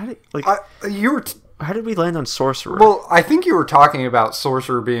did we land on sorcerer? Well, I think you were talking about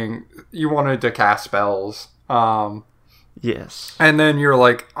sorcerer being you wanted to cast spells. Yes. And then you're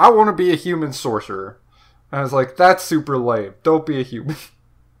like, I want to be a human sorcerer. And I was like, that's super lame. Don't be a human.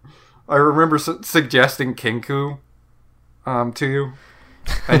 I remember suggesting Kinku to you.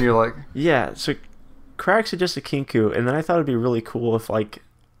 And you're like... Yeah, so Crag suggested Kinku, and then I thought it'd be really cool if, like,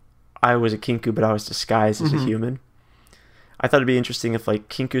 I was a Kinku, but I was disguised as a human. I thought it'd be interesting if, like,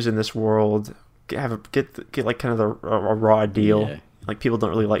 Kinku's in this world get like kind of a raw deal. Yeah. Like, people don't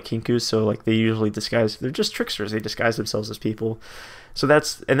really like Kinkus, so like they usually disguise. They're just tricksters. They disguise themselves as people. So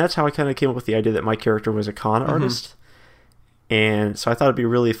that's how I kind of came up with the idea that my character was a con artist. And so I thought it'd be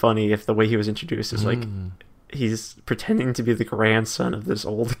really funny if the way he was introduced is like he's pretending to be the grandson of this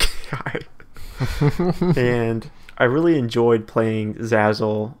old guy. And I really enjoyed playing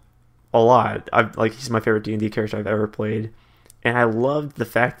Zazzle a lot. He's my favorite D&D character I've ever played. And I loved the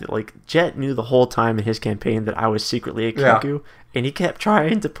fact that, like, Jet knew the whole time in his campaign that I was secretly a Kinku, and he kept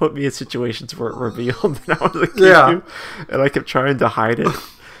trying to put me in situations where it revealed that I was a Kinku, and I kept trying to hide it.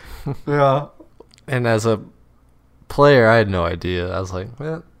 Yeah. And as a player, I had no idea. I was like,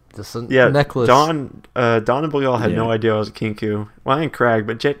 this is a necklace. Don and Bogal had no idea I was a Kinku. Well, I ain't Crag,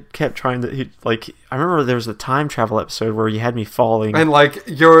 but Jet kept trying to, I remember there was a time travel episode where you had me falling. And, like,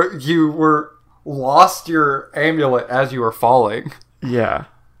 you were... lost your amulet as you were falling. Yeah.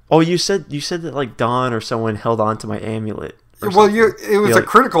 Oh, you said that like Don or someone held on to my amulet. Well, it was a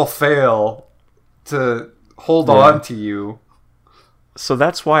critical fail to hold on to you. So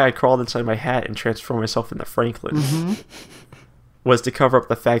that's why I crawled inside my hat and transformed myself into Franklin. Was to cover up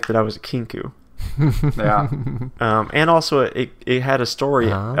the fact that I was a Kinku. Yeah. And also it had a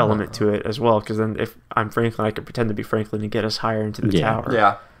story element to it as well, because then if I'm Franklin, I could pretend to be Franklin and get us higher into the tower.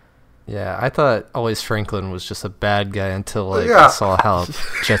 Yeah. Yeah, I thought always Franklin was just a bad guy until I saw how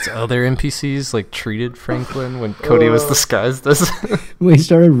Jet's other NPCs treated Franklin when Cody was disguised as. We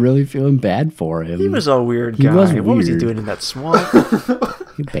started really feeling bad for him. He was a weird guy. What was he doing in that swamp?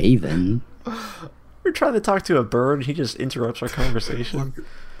 He bathing. We're trying to talk to a bird, and he just interrupts our conversation.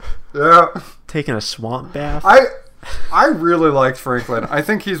 Yeah. Taking a swamp bath. I really liked Franklin. I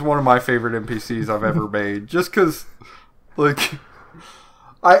think he's one of my favorite NPCs I've ever made. Just because,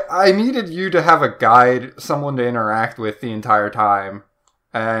 I needed you to have a guide, someone to interact with the entire time.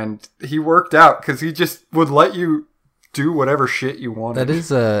 And he worked out because he just would let you do whatever shit you wanted. That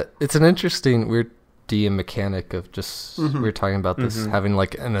is it's an interesting, weird DM mechanic of just, we were talking about this, having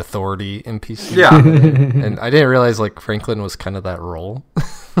an authority NPC. Yeah. And I didn't realize Franklin was kind of that role.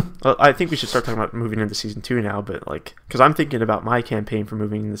 Well, I think we should start talking about moving into season 2 now, but because I'm thinking about my campaign for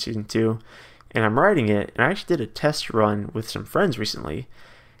moving into season 2, and I'm writing it, and I actually did a test run with some friends recently.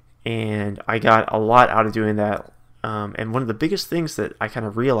 And I got a lot out of doing that. And one of the biggest things that I kind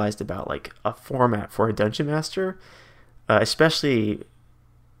of realized about a format for a dungeon master, especially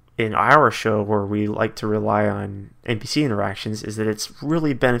in our show where we like to rely on NPC interactions, is that it's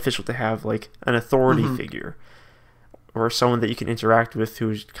really beneficial to have an authority figure or someone that you can interact with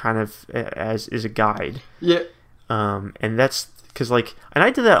who's kind of is a guide. Yeah. And that's because and I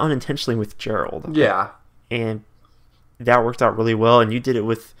did that unintentionally with Gerald. Yeah. And that worked out really well. And you did it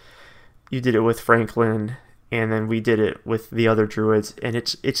with Franklin, and then we did it with the other druids, and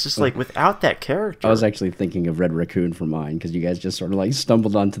it's just without that character. I was actually thinking of Red Raccoon for mine, because you guys just sort of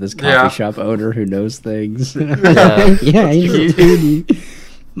stumbled onto this coffee shop owner who knows things.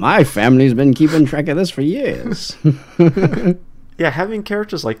 My family's been keeping track of this for years. Yeah, having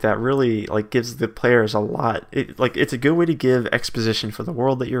characters like that really gives the players a lot. It's a good way to give exposition for the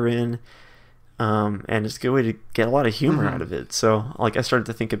world that you're in. And it's a good way to get a lot of humor out of it. So, I started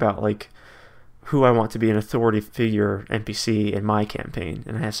to think about, who I want to be an authority figure NPC in my campaign,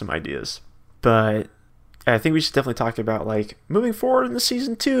 and I have some ideas. But I think we should definitely talk about, moving forward into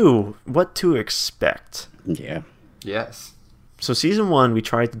Season 2, what to expect. Yeah. Yes. So, Season 1, we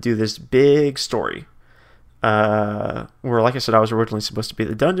tried to do this big story. Where, like I said, I was originally supposed to be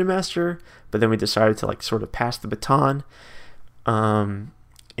the Dungeon Master, but then we decided to, sort of pass the baton. And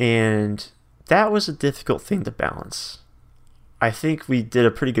that was a difficult thing to balance. I think we did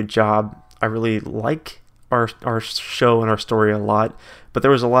a pretty good job. I really like our show and our story a lot, but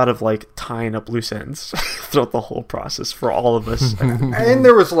there was a lot of like tying up loose ends throughout the whole process for all of us. And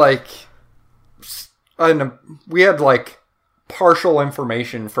there was like, we had like partial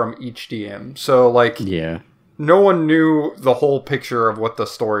information from each DM, so like no one knew the whole picture of what the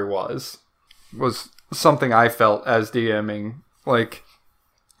story was something I felt as DMing. Like,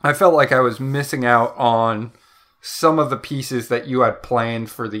 I felt like I was missing out on some of the pieces that you had planned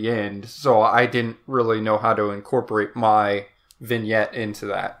for the end, so I didn't really know how to incorporate my vignette into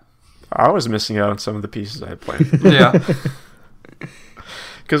that. I was missing out on some of the pieces I had planned. Yeah.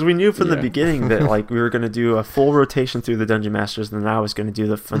 Because we knew from the beginning that like we were going to do a full rotation through the Dungeon Masters, and then I was going to do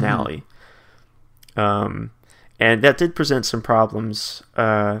the finale. And that did present some problems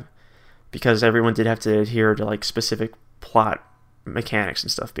because everyone did have to adhere to like specific plot mechanics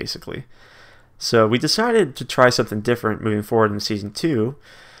and stuff, basically. So we decided to try something different moving forward in season 2.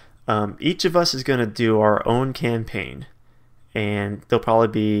 Each of us is going to do our own campaign, and they'll probably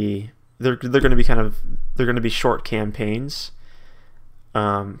be they're going to be short campaigns.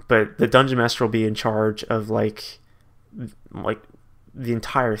 But the Dungeon Master will be in charge of like the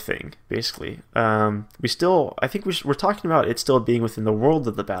entire thing, basically. I think we're talking about it still being within the world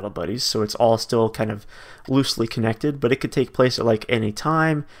of the Battle Buddies, so it's all still kind of loosely connected, but it could take place at like any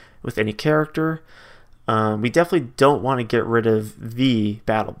time with any character. We definitely don't want to get rid of the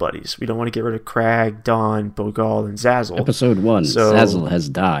Battle Buddies. We don't want to get rid of Crag, Dawn, Bogal, and Zazzle. Episode 1, so... Zazzle has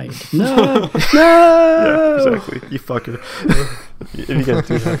died. No! No! Yeah, exactly. You fucker. If you guys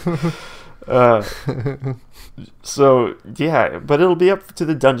do that. So, yeah, but it'll be up to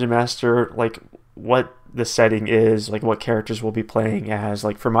the Dungeon Master, like, what the setting is, like, what characters we'll be playing as.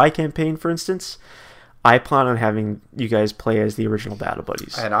 Like, for my campaign, for instance, I plan on having you guys play as the original Battle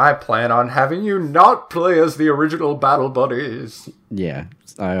Buddies. And I plan on having you not play as the original Battle Buddies. Yeah,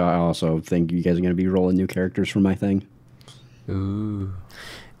 I also think you guys are going to be rolling new characters for my thing. Ooh.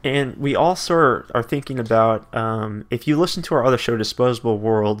 And we also are thinking about, if you listen to our other show, Disposable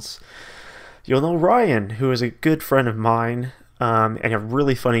Worlds, you'll know Ryan, who is a good friend of mine, and a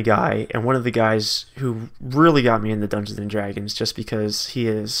really funny guy, and one of the guys who really got me into Dungeons & Dragons, just because he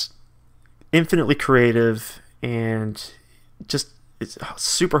is infinitely creative and just it's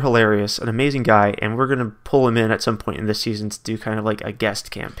super hilarious, an amazing guy, and we're going to pull him in at some point in this season to do kind of like a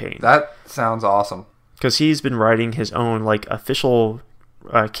guest campaign. That sounds awesome. Because he's been writing his own like official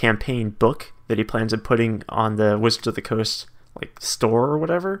campaign book that he plans on putting on the Wizards of the Coast like store or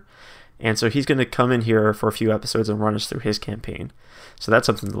whatever. And so he's going to come in here for a few episodes and run us through his campaign. So that's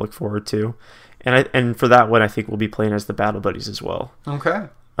something to look forward to. And for that one, I think we'll be playing as the Battle Buddies as well. Okay.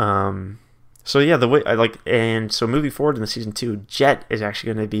 So yeah, the way I like, and so moving forward in the season 2, Jet is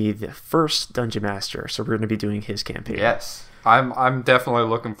actually going to be the first Dungeon Master. So we're going to be doing his campaign. Yes, I'm definitely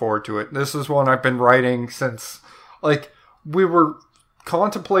looking forward to it. This is one I've been writing since, like, we were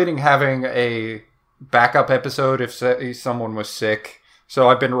contemplating having a backup episode if someone was sick. So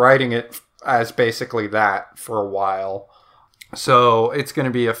I've been writing it as basically that for a while. So it's going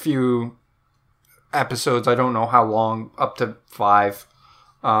to be a few episodes. I don't know how long, up to 5.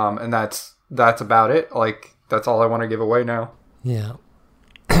 And that's about it. Like, that's all I want to give away now. Yeah.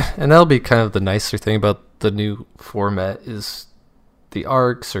 And that'll be kind of the nicer thing about the new format is the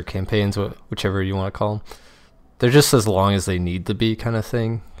arcs or campaigns, whichever you want to call them. They're just as long as they need to be kind of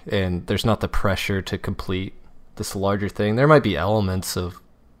thing. And there's not the pressure to complete this larger thing. There might be elements of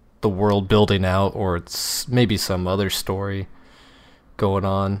the world building out, or it's maybe some other story going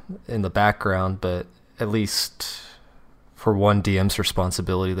on in the background, but at least for one DM's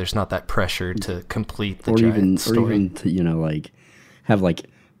responsibility, there's not that pressure to complete the giant story. Or even to, like, have like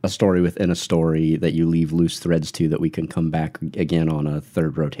a story within a story that you leave loose threads to that we can come back again on a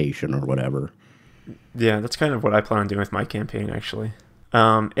third rotation or whatever. Yeah, that's kind of what I plan on doing with my campaign, actually.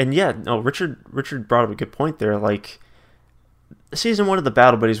 And yeah, no, Richard brought up a good point there. Like, season 1 of the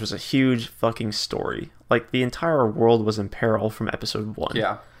Battle Buddies was a huge fucking story. Like, the entire world was in peril from episode 1.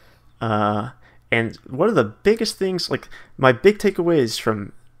 Yeah. And one of the biggest things, like, my big takeaways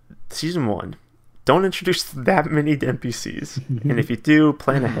from season 1, don't introduce that many NPCs. And if you do,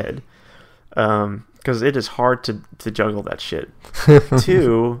 plan ahead. Because it is hard to juggle that shit.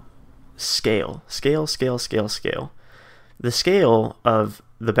 2, scale. The scale of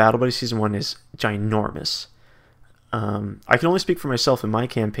the Battle Buddy Season 1 is ginormous. I can only speak for myself in my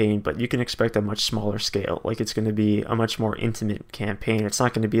campaign, but you can expect a much smaller scale. Like, it's going to be a much more intimate campaign. It's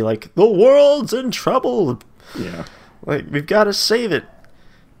not going to be like, the world's in trouble. Yeah. Like, we've got to save it.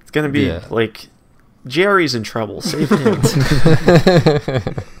 It's going to be like, Jerry's in trouble. Save him.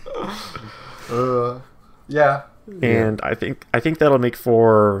 Yeah. And I think that'll make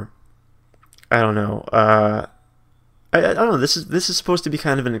for I don't know. I don't know. This is supposed to be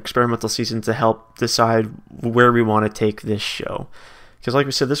kind of an experimental season to help decide where we want to take this show. Because like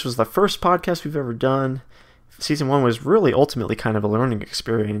we said, this was the first podcast we've ever done. Season 1 was really ultimately kind of a learning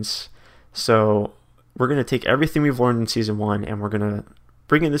experience. So we're going to take everything we've learned in Season 1 and we're going to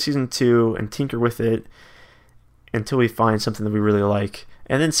bring it into Season 2 and tinker with it until we find something that we really like.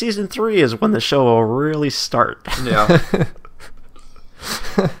 And then Season 3 is when the show will really start. Yeah.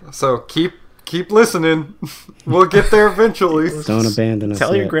 So keep listening. We'll get there eventually. Don't abandon us.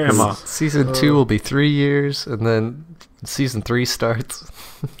 Tell your yet. grandma. Season 2 will be 3 years, and then Season 3 starts.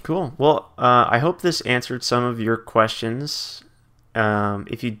 Cool. Well, I hope this answered some of your questions.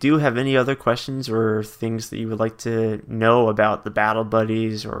 If you do have any other questions or things that you would like to know about the Battle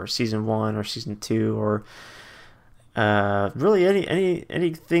Buddies or Season 1 or Season 2 or really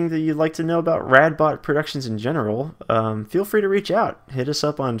anything that you'd like to know about Radbot Productions in general, feel free to reach out. Hit us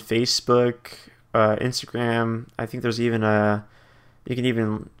up on Facebook, Instagram. I think there's even you can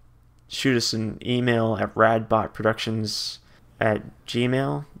even shoot us an email at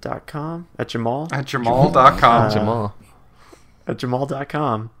radbotproductions@gmail.com at Jamal At Jamal.com. Jamal. at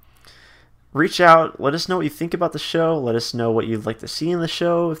Jamal.com. Reach out. Let us know what you think about the show. Let us know what you'd like to see in the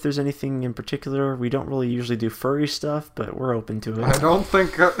show. If there's anything in particular, we don't really usually do furry stuff, but we're open to it. I don't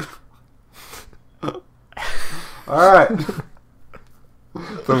think. All right.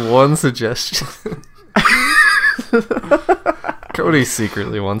 The one suggestion. Cody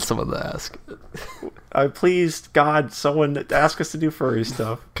secretly wants someone to ask. I pleased God, someone ask us to do furry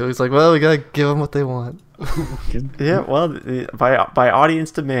stuff. Cody's like, well, we gotta give them what they want. Yeah, well, by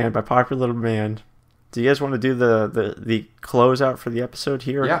audience demand, by popular demand. Do you guys want to do the closeout for the episode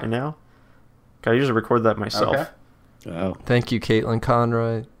here and now? I usually record that myself. Okay. Oh, Thank you, Caitlin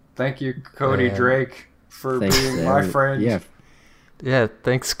Conroy. Thank you, Cody Man. Drake, for thanks, being my friend. Yeah, Yeah,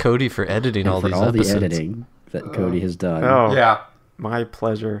 thanks, Cody, for editing all for these all episodes. the editing that Cody has done. Oh, Yeah. my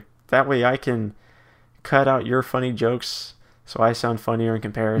pleasure. That way I can cut out your funny jokes so I sound funnier in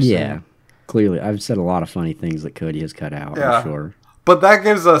comparison. Yeah, clearly, I've said a lot of funny things that Cody has cut out. Yeah. I'm sure. But that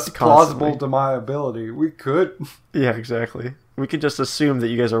gives us plausible Constantly. deniability. We could. Yeah, exactly. We can just assume that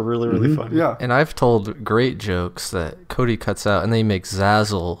you guys are really, really funny. Yeah. And I've told great jokes that Cody cuts out, and they make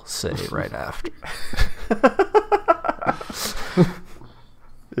Zazzle say right after.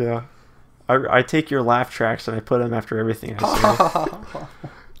 Yeah. I take your laugh tracks and I put them after everything I say.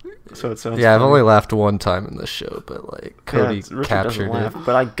 So it sounds Yeah, I've funny. only laughed one time in this show, but like Cody Richard doesn't captured it. laugh,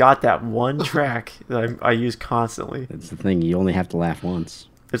 but I got that one track that I use constantly. That's the thing. You only have to laugh once.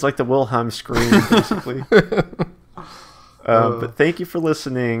 It's like the Wilhelm scream, basically. But thank you for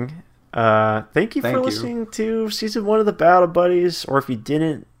listening. Thank you Thank for you. listening to Season 1 of the Battle Buddies, or if you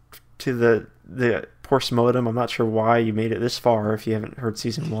didn't, to the Mortem. I'm not sure why you made it this far if you haven't heard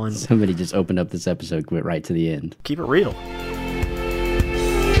Season 1. Somebody just opened up this episode, went right to the end. Keep it real.